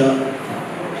സഹായിച്ച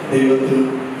ദൈവത്തിനും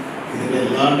ഇതിൻ്റെ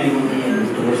എല്ലാ ടീമുകളും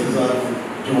ജോഷി സാറും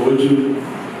ജോജു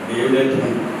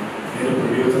ദേവഡേറ്റനും എൻ്റെ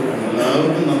പ്രൊഡ്യൂസർക്കും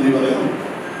എല്ലാവർക്കും നന്ദി പറയാം.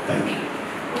 Thank you.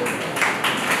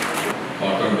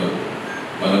 പാട്ടുണ്ട്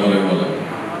മല പറയുമ്പോൾ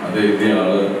അത് എഴുതിയ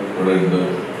ആള് ഇവിടെ ഉണ്ട്.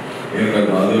 എനിക്ക്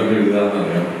ആദ്യമായിട്ട്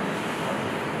എഴുതാന്നറിയാം.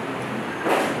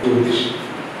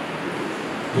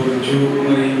 പൊറിഞ്ചു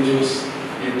മറിയം ജോസ്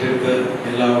ഏറ്റെടുത്ത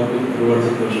എല്ലാവർക്കും ഒരുപാട്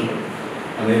സന്തോഷം.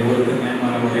 അതേപോലെ തന്നെ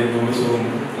മലമറിയുന്നോട് സോങ്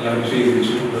എല്ലാവരും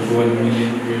സ്വീകരിച്ചു.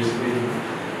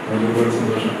 ഒരുപാട്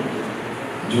സന്തോഷം.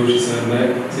 ജോഷി സാറിൻ്റെ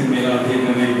സിനിമയിൽ ആദ്യം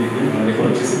തന്നെ വളരെ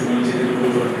കുറച്ച് സിനിമകൾ ചെയ്തിട്ടുള്ള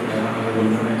പ്രവർത്തിക്കാനാണ്. അതുപോലെ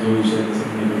തന്നെ ജോഷി സാറിൻ്റെ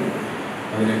സിനിമയിൽ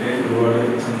അതിനൊക്കെ ഒരുപാട്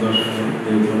സന്തോഷങ്ങൾ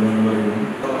ദൈവത്തോടെന്ന് പറയുന്നു.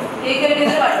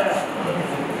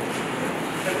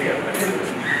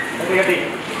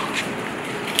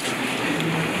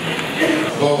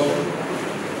 അപ്പോൾ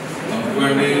നമുക്ക്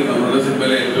വേണ്ടി നമ്മുടെ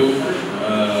സിനിമയിലെ ഏറ്റവും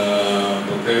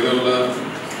പ്രത്യേകതയുള്ള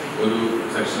ഒരു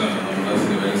സെക്ഷനാണ് നമ്മുടെ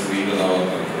സിനിമയിലെ സ്ത്രീ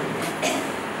കഥാപാത്രങ്ങൾ.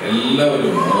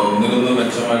 എല്ലാവരും ഒന്നിനൊന്ന്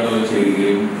മെച്ചമായിട്ട് അവർ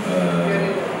ചെയ്യുകയും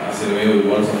ആ സിനിമയെ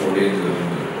ഒരുപാട് സപ്പോർട്ട് ചെയ്യുകയും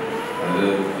ചെയ്തിട്ടുണ്ട്. അത്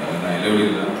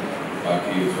നൈലവിടില്ല,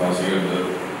 ബാക്കി സ്വാസികയുണ്ട്,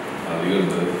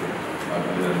 സാധികയുണ്ട്, ബാക്കി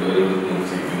 2 പേരും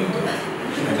ചെയ്യുന്നുണ്ട്.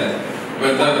 അപ്പൊ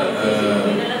എന്താണ്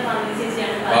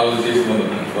ചേച്ചി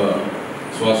വന്നിട്ടുണ്ട്. ഇപ്പൊ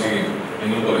സ്വാസികയും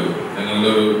നിങ്ങൾ പറയൂ,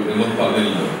 നിങ്ങൾ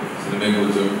പറഞ്ഞില്ലല്ലോ സിനിമയെ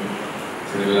കുറിച്ചും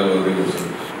സിനിമയിലെ അഭിനയത്തെ കുറിച്ചും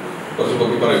കുറച്ച്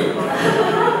പൊക്കി പറയൂ.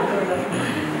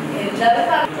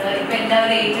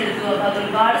 എല്ലാവരും ഏറ്റെടുത്തു. അപ്പൊ അത്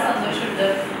ഒരുപാട് സന്തോഷമുണ്ട്.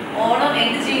 ഓണം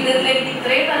എന്റെ ജീവിതത്തിൽ എനിക്ക്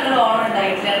ഇത്രയും നല്ലൊരു ഓണം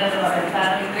ഉണ്ടായിട്ടില്ല എന്ന് പറയാം.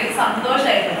 കാരണം ഇത്രയും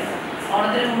സന്തോഷമായിട്ടുണ്ട്.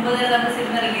 ഓണത്തിന് മുമ്പ് തന്നെ നമ്മൾ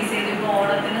സിനിമ റിലീസ് ചെയ്തു. ഇപ്പൊ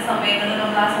ഓണത്തിന്റെ സമയങ്ങളിൽ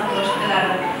നമ്മൾ ആ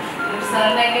സന്തോഷത്തിലാണ്.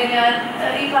 സാറിനെയൊക്കെ ഞാൻ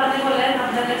ഈ പറഞ്ഞ പോലെ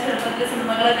നമ്മുടെ ചെറുപ്പത്തിലെ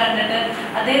സിനിമകൾ കണ്ടിട്ട്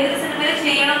അദ്ദേഹത്തിന്റെ സിനിമയിൽ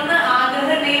ചെയ്യണമെന്ന്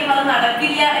ആഗ്രഹമുണ്ടെങ്കിലും അത്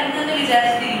നടക്കില്ല എന്ന്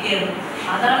വിചാരിച്ചിരിക്കുന്നു.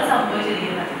 അതാണ്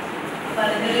സംഭവിച്ചിരിക്കുന്നത്. അപ്പൊ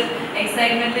അതിന്റെ ഒരു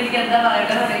എക്സൈറ്റ്മെന്റ് എനിക്ക് എന്താ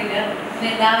പറയണമെന്ന് അറിയില്ല.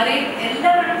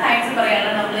 എല്ലാവരോടും താങ്ക്സ് പറയാണ്.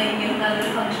 നമ്മൾ ഇങ്ങനെ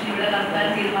നല്ലൊരു ഫംഗ്ഷൻ ഇവിടെ നടത്താൻ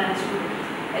തീരുമാനിച്ചു.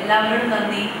 എല്ലാവരോടും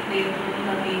നന്ദി, ദൈവത്തോടും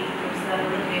നന്ദി,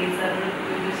 സാറിനോടും ദേവി സാറിനോടും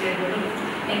ജോജുചേട്ടനോടും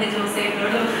എന്റെ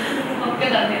ജോസേട്ടനോടും ഒക്കെ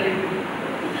നന്ദി അറിയിക്കുന്നു.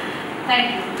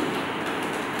 Thank you.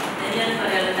 ഞാൻ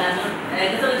പറയാനുള്ളത് കാരണം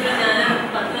എന്നെ സംബന്ധിച്ചിടത്തോളം ഞാൻ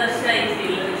 10 വർഷമായി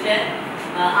ഫീൽഡിൽ. പക്ഷെ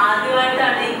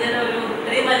ആദ്യമായിട്ടാണ് ഇങ്ങനെ ഒരു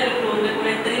ഇത്രയും വലിയൊരു പ്രോഗ്രാം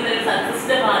കൂടെ ഇത്രയും വലിയ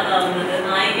സക്സസിന്റെ ഭാഗമാവുന്നത്.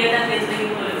 നായികയുടെ അഭ്യർത്ഥനയ്ക്ക്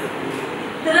പോലും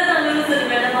ഇത്ര നല്ലൊരു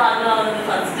സിനിമയുടെ ഭാഗമാവുന്നത്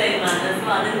ഫസ്റ്റ് ടൈമാണ്. സോ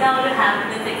അതിൻ്റെ ആ ഒരു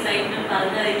ഹാപ്പിനെസ്, എക്സൈറ്റ്മെന്റ്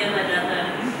പറഞ്ഞറിയിക്കാൻ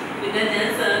പറ്റാത്തതാണ്. പിന്നെ ഞാൻ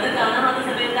സാറിനെ കാണാൻ വന്ന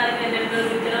സമയത്താണ് എൻ്റെ അടുത്ത്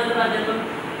സിനിമ പറഞ്ഞപ്പം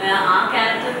ആ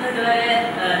ക്യാരക്ടറിന് ഇതുവരെ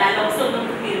ഡയലോഗ്സ് ഒന്നും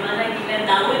തീരുമാനമാക്കിയില്ല.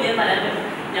 ഉണ്ടാവും ഞാൻ പറയാൻ പറ്റും.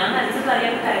 ഞാൻ മനസ്സിൽ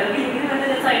പറയാൻ ഡയലോഗില്ലെങ്കിൽ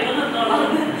തന്നെ സൈഡിൽ നിന്നോളാം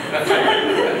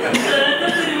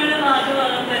സിനിമയുടെ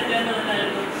ഭാഗമാകാൻ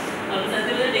പറ്റാന്നുള്ളതായിരുന്നു. അപ്പൊ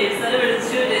സത്യത്തിൽ ഡേവ് സാറ്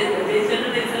വിളിച്ചു, ഡേവ്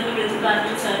വിളിച്ചു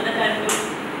പറഞ്ഞു സാറിന്റെ കാര്യങ്ങൾ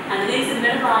അങ്ങനെ ഈ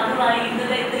സിനിമയുടെ ഭാഗമായി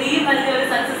ഇന്നലെ ഇത്രയും വലിയൊരു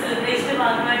സക്സസ് സെലിബ്രേഷന്റെ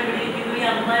ഭാഗമായിട്ട് ഇവിടെ ഇരിക്കുന്നു. ഈ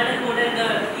അമ്മയുടെ കൂടെ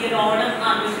ഈ ഒരു ഓണം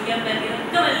ആഘോഷിക്കാൻ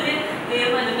പറ്റിയതൊക്കെ വലിയ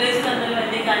ദൈവം അനുഗ്രഹിച്ച് തന്നൊരു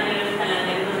വലിയ കാര്യങ്ങൾ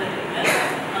കലാകാരെന്ന് പറഞ്ഞിട്ടുണ്ട്.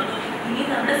 അപ്പൊ ഇനി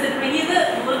നമ്മുടെ സിനിമ ഇനി ഇത്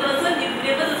 100 ദിവസം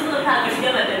 20 ദിവസം നമുക്ക്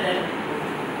ആഘോഷിക്കാൻ പറ്റണ്ടായിരുന്നു.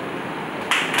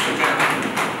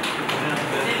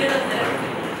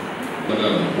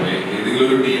 ഏതെങ്കിലും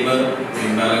ഒരു ടീം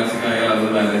ഇംബാലൻസിങ് ആയാൽ അത്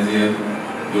മാനേജ് ചെയ്യാൻ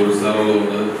ജോഷി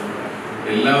സാറുള്ളതുകൊണ്ട്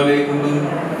എല്ലാവരെയും കൊണ്ടും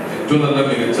ഏറ്റവും നല്ല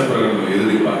മികച്ച പ്രകടനം ഏത്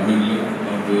ഡിപ്പാർട്ട്മെന്റിലും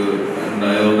നമുക്ക്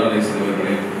ഉണ്ടായതുകൊണ്ടാണ് ഈ സിനിമ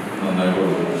ഇത്രയും നന്നായിട്ട്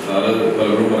കൊടുക്കുന്നത്. സാറ്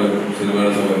പലപ്പോഴും പറയും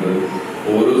സിനിമയുടെ സമയത്ത്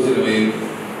ഓരോ സിനിമയും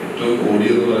ഏറ്റവും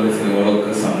ഓടിയെന്ന് പറയുന്ന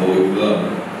സിനിമകളൊക്കെ സംഭവിക്കുന്നതാണ്.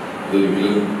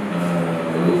 ഇതൊരിക്കലും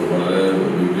ഒരു വളരെ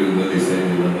വീട്ടിൽ നിന്ന് ഡിസൈൻ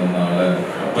ചെയ്ത് നാളെ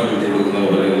അപ്പം ചുറ്റി കൊടുക്കുന്ന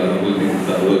പോലെയുള്ള നമുക്ക്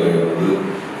പറയുക. അത്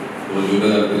പൊറിഞ്ചുവിന്റെ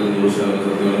കാര്യത്തിൽ 100%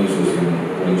 സത്യമാണെന്ന് വിശ്വസിക്കുന്നു.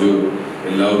 പൊറിഞ്ചു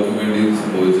എല്ലാവർക്കും വേണ്ടി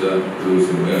സംഭവിച്ച ഒരു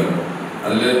സിനിമയാണ്.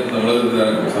 അതിൽ നമ്മൾ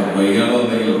വൈകാണോ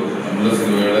വന്നെങ്കിലും നമ്മുടെ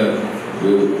സിനിമയുടെ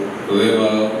ഒരു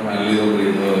ഹൃദയഭാഗം ഹാൻഡിൽ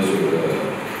ചെയ്തുകൊണ്ടിരിക്കുന്നത്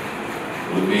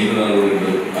ഒരു മെയിൻ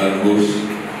ഒരാളുണ്ട്, ആർഘോഷ്,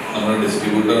 നമ്മുടെ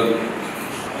ഡിസ്ട്രിബ്യൂട്ടർ.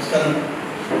 നമസ്കാരം.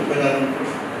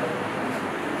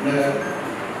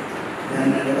 ഞാൻ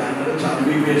എൻ്റെ ബാനർ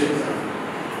ചാമ്പി പേഷ്യൻസാണ്.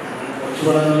 കുറച്ച്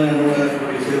പടങ്ങൾ ഞങ്ങളുടെ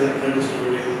പ്രൊഡ്യൂസ് ചെയ്തിട്ടുണ്ട്,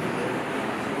 ഡിസ്ട്രിബ്യൂട്ട് ചെയ്തിട്ടുണ്ട്.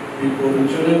 ഈ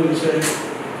പൊറിഞ്ചുവിനെ കുറിച്ച്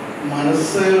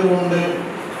മനസ്സ് കൊണ്ട്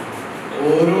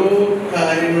ഓരോ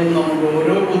കാര്യങ്ങളും നമുക്ക്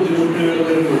ഓരോ ബുദ്ധിമുട്ടുകൾ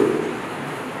വരുമ്പോഴും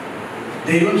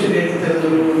ദൈവം ശരിയാക്കി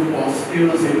തരുന്നൊരു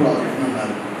പോസിറ്റീവ്നെസ് ഈ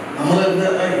പ്രോജക്റ്റിനുണ്ടായിരുന്നു. നമ്മൾ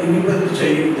ഇനിയിപ്പോൾ ഇത്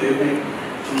ചെയ്യും. ദൈവമേ,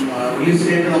 റിലീസ്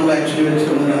ഡേറ്റ് നമ്മൾ ആക്ച്വലി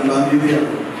വെച്ചിരുന്നത് 2-ാം തീയതിയാണ്.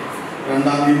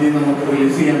 2-ാം തീയതി നമുക്ക്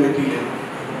റിലീസ് ചെയ്യാൻ പറ്റിയില്ല.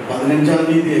 15-ാം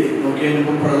തീയതിയായി. നോക്കി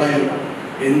കഴിഞ്ഞപ്പോൾ പ്രളയം.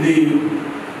 എന്ത് ചെയ്യും?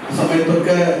 ആ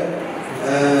സമയത്തൊക്കെ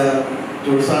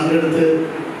ജോസാറിൻ്റെ അടുത്ത്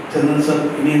ചെന്ന സാർ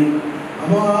ഇനി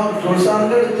അപ്പോൾ ആ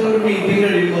ജോസാറിൻ്റെ അടുത്ത് ഒരു മീറ്റിംഗ്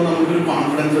കഴിയുമ്പോൾ നമുക്കൊരു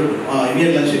കോൺഫിഡൻസ് കിട്ടും.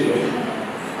 ഇനിയെല്ലാം ശരിയായി.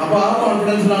 അപ്പോൾ ആ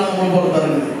കോൺഫിഡൻസിലാണ് നമ്മൾ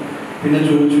പുറത്തിറങ്ങുന്നത്. പിന്നെ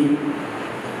ചോദിച്ചു,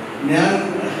 ഞാൻ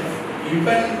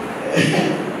ഇവൻ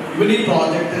ഈ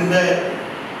പ്രോജക്റ്റിൻ്റെ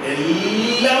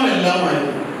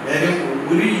എല്ലാമായിരുന്നു. കാര്യം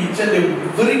ഒരു ഈച്ച് ആൻഡ്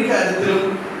എവറി കാര്യത്തിലും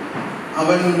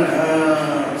അവൻ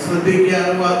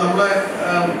ശ്രദ്ധിക്കാനും നമ്മളെ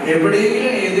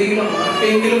എവിടെയെങ്കിലും ഏതെങ്കിലും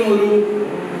ആർക്കെങ്കിലും ഒരു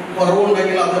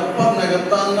കുറവുണ്ടെങ്കിൽ അതെപ്പം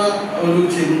നികത്താവുന്ന ഒരു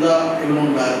ചിന്ത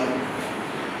ഇവനുണ്ടായിരുന്നു.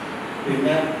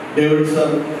 പിന്നെ ഡേവിഡ് സർ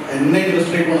എന്നെ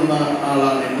ഇൻഡസ്ട്രിയിൽ കൊണ്ടുവന്ന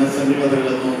ആളാണ്. ഇന്നസെന്റ് കഥകൾ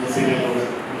എന്ന് പറഞ്ഞ സീരിയലിലൂടെ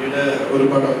പിന്നീട് ഒരു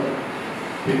പടം.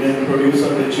 പിന്നെ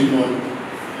പ്രൊഡ്യൂസർ ചിമോൻ.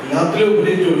 എല്ലാത്തിലും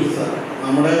ഉപരി ജോഷി സാർ.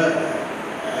 നമ്മുടെ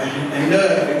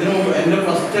എൻ്റെ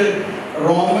ഫസ്റ്റ്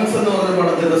റോമൻസ് എന്ന് പറഞ്ഞ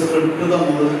പടത്തിൻ്റെ സ്ക്രിപ്റ്റ്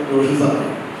തന്നത് ജോഷി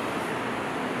സാറാണ്.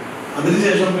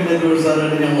 അതിനുശേഷം പിന്നെ ജോഷി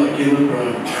സാറായിട്ട് ഞാൻ വർക്ക്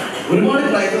ചെയ്യുന്നപ്പോഴാണ് ഒരുപാട്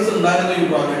ക്രൈസിസ് ഉണ്ടായിരുന്നു ഈ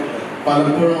പ്രോജക്റ്റിൽ.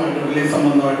 പലപ്പോഴുമായിട്ട് റിലീസ്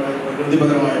സംബന്ധമായിട്ട്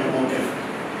പ്രകൃതിപരമായിട്ടും ഒക്കെ.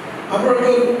 അപ്പോഴൊക്കെ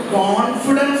ഒരു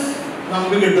കോൺഫിഡൻസ്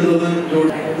നമുക്ക് കിട്ടുന്നത്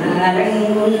ജോഷി.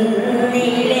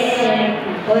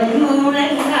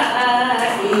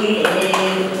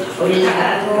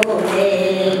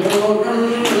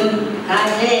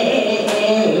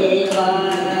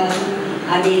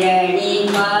 അതിരണി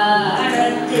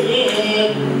പാടത്ത്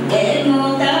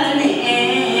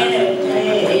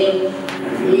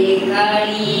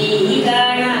കളി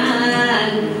കാണാൻ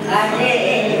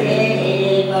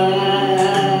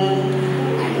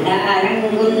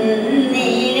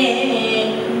അല്ലാരങ്കുന്നീരെ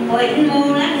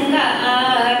പൊന്മുളങ്കാട്ടിലെ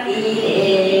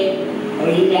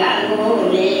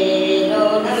ഒഴിരാകോലെ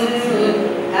ലോകം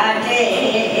കാട്ടേ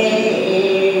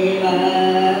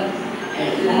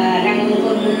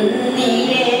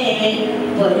എല്ലാരങ്കുന്നീരെ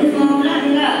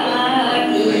പൊന്മുളങ്കാട്ടിലെ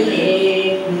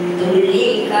തുള്ളി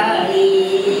കളി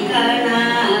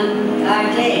കാണാൻ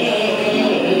കാട്ടേ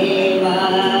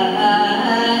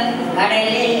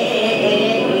കടലേ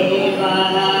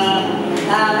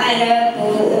താമരപ്പൂ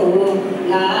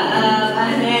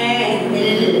വനത്തിൽ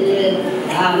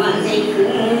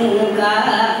താമസിക്കും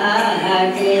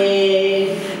കാറ്റേ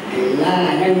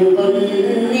എല്ലാരും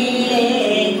കൊന്നിലെ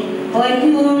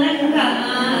പൊന്മുളങ്കാട്ടിലെ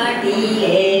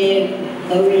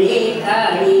തുള്ളി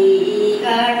കളി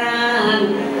കാണാൻ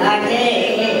കാറ്റേ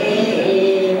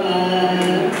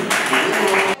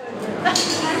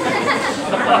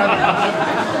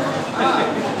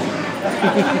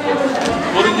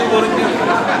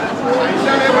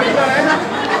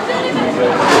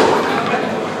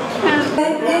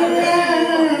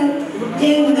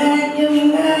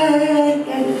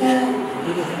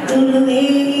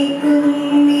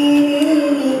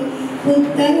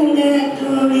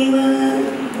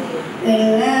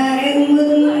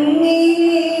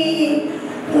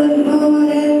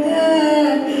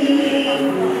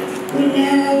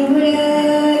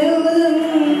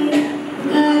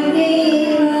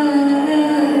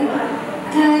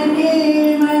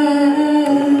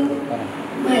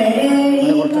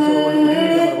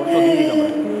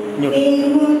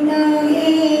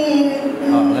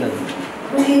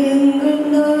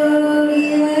അങ്ങനെ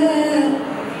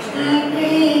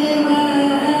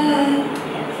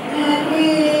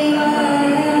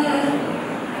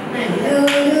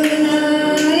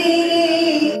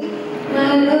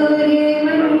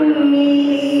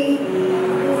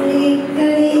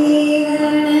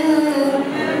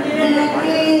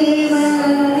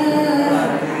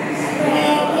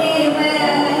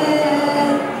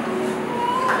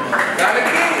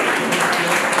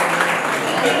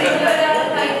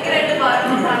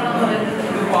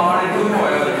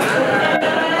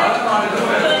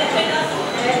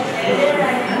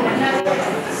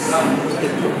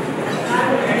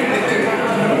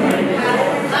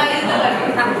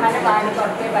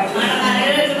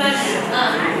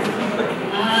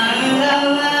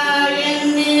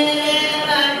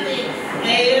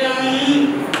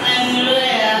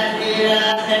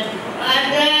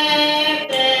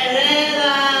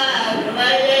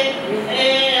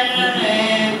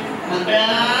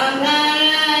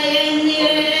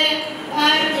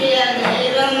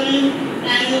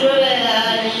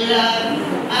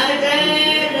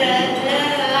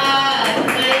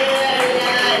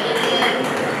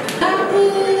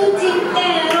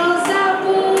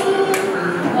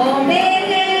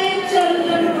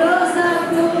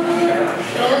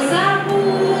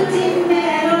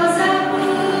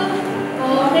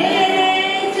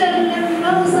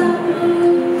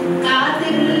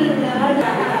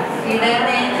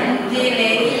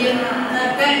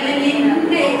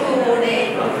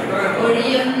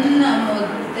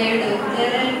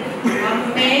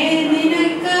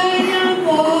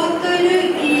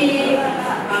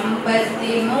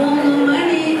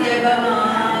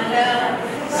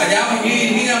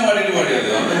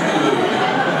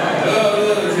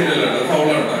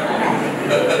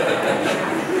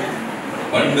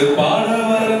പണ്ട്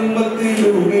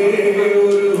പാടവരമ്പത്തിലൂടെ ഒരു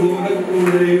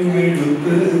ഓരക്കുഴയും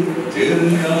എടുത്ത്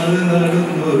ചെറുകാല്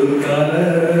നടന്നൊരു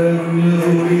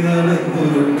കാലോടി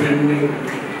നടന്നൊരു പെണ്ണ്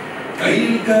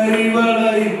കയ്യിൽ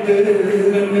കരിവളയിട്ട്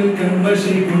കണ്ണിൽ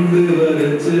കൺമഷി കൊണ്ട്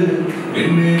വരച്ച്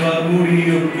പിന്നെ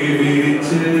വാമുടിയൊക്കെ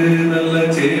വിരിച്ച്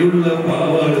നല്ല ചേരുള്ള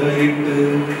പാവാടയിട്ട്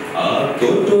ആ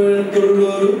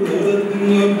തോറ്റൊഴത്തുള്ളൊരു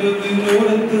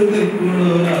തോരത്തിനോരത്ത്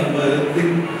നിൽക്കുന്നൊരാ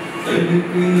മരത്തിൽ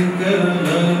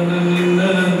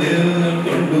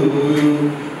കൊണ്ടുപോയോ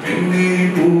എന്നെ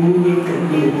പൂവ്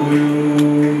കൊണ്ടുപോയോ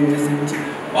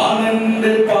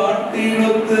വാനന്റെ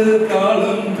പാട്ടിനൊത്ത്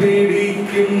താളം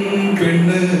പിടിക്കും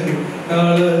പെണ്ണ്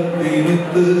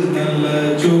താളത്തിനൊത്ത് നല്ല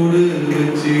ചൂട്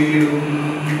വെച്ചിടും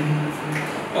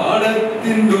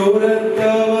പാടത്തിൻ്റെ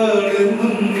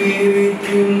ഓരത്തവളെന്നും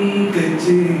ഇരിക്കും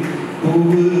തെച്ചി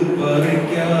പൂവ്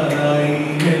പറിക്കാനായി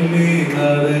എന്നെ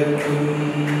നടക്കും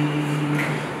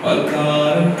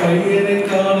പൽക്കാരൻ പയ്യനെ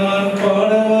കാണാൻ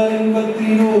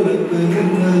പാടവരമ്പത്തിനോരത്ത്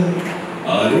നിന്ന്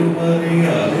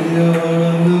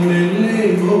ആരുമറിയാതെയാണെന്ന് മെല്ലെ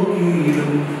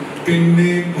നോക്കിയിടും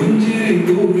പിന്നെ പുഞ്ചിരി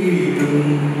തൂക്കിയിടും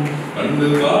പണ്ട്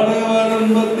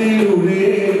പാടവരമ്പത്തിലൂടെ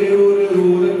ഒരു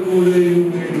ഓരക്കുഴയും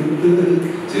എടുത്ത്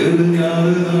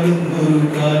ചെറുഞാറ് നടന്നൊരു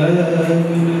കാലം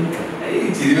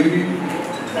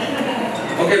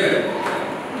ഓക്കെ അല്ലേ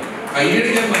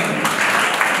കയ്യടിക്കാൻ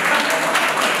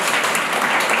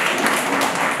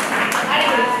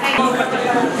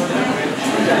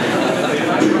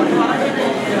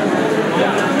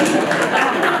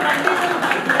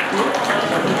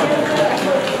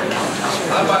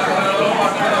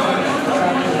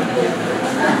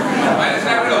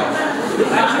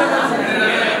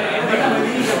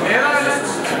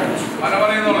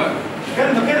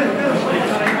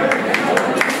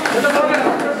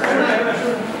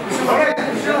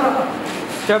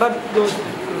ചേട്ടാ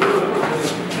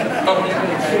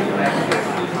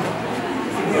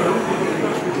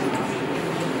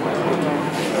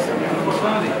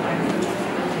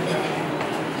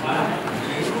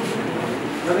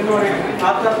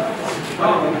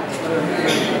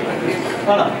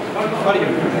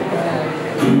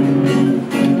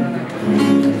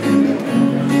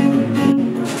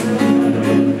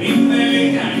ഇന്നലെ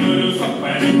ഞാനൊരു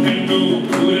സ്വപ്നം കണ്ടു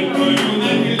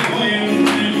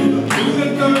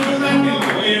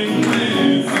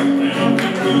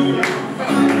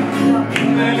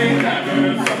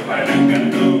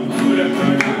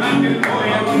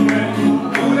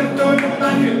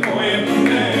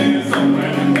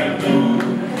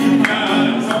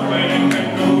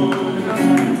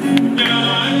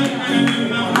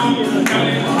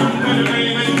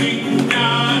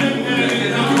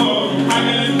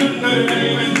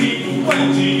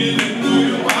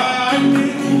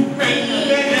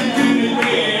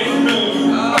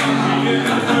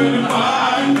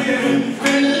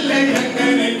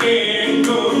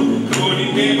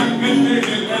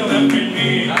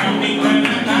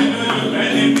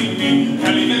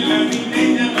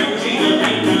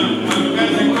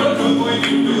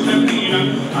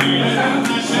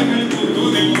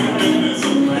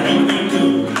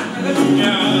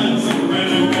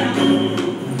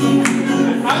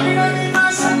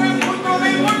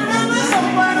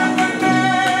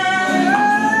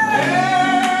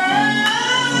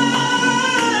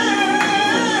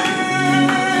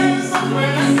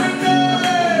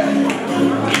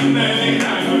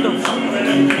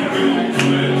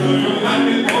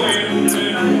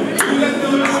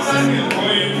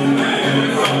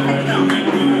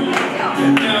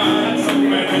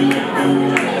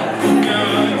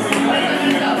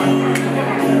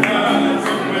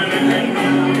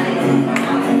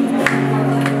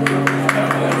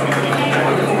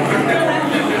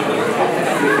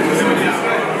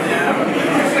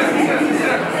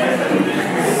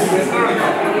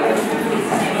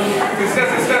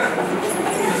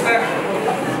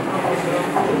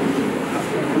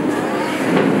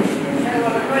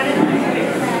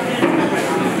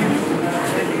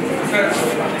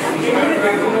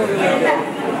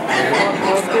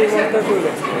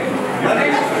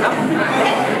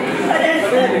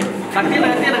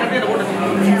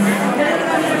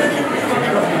കട്ടിയാണ്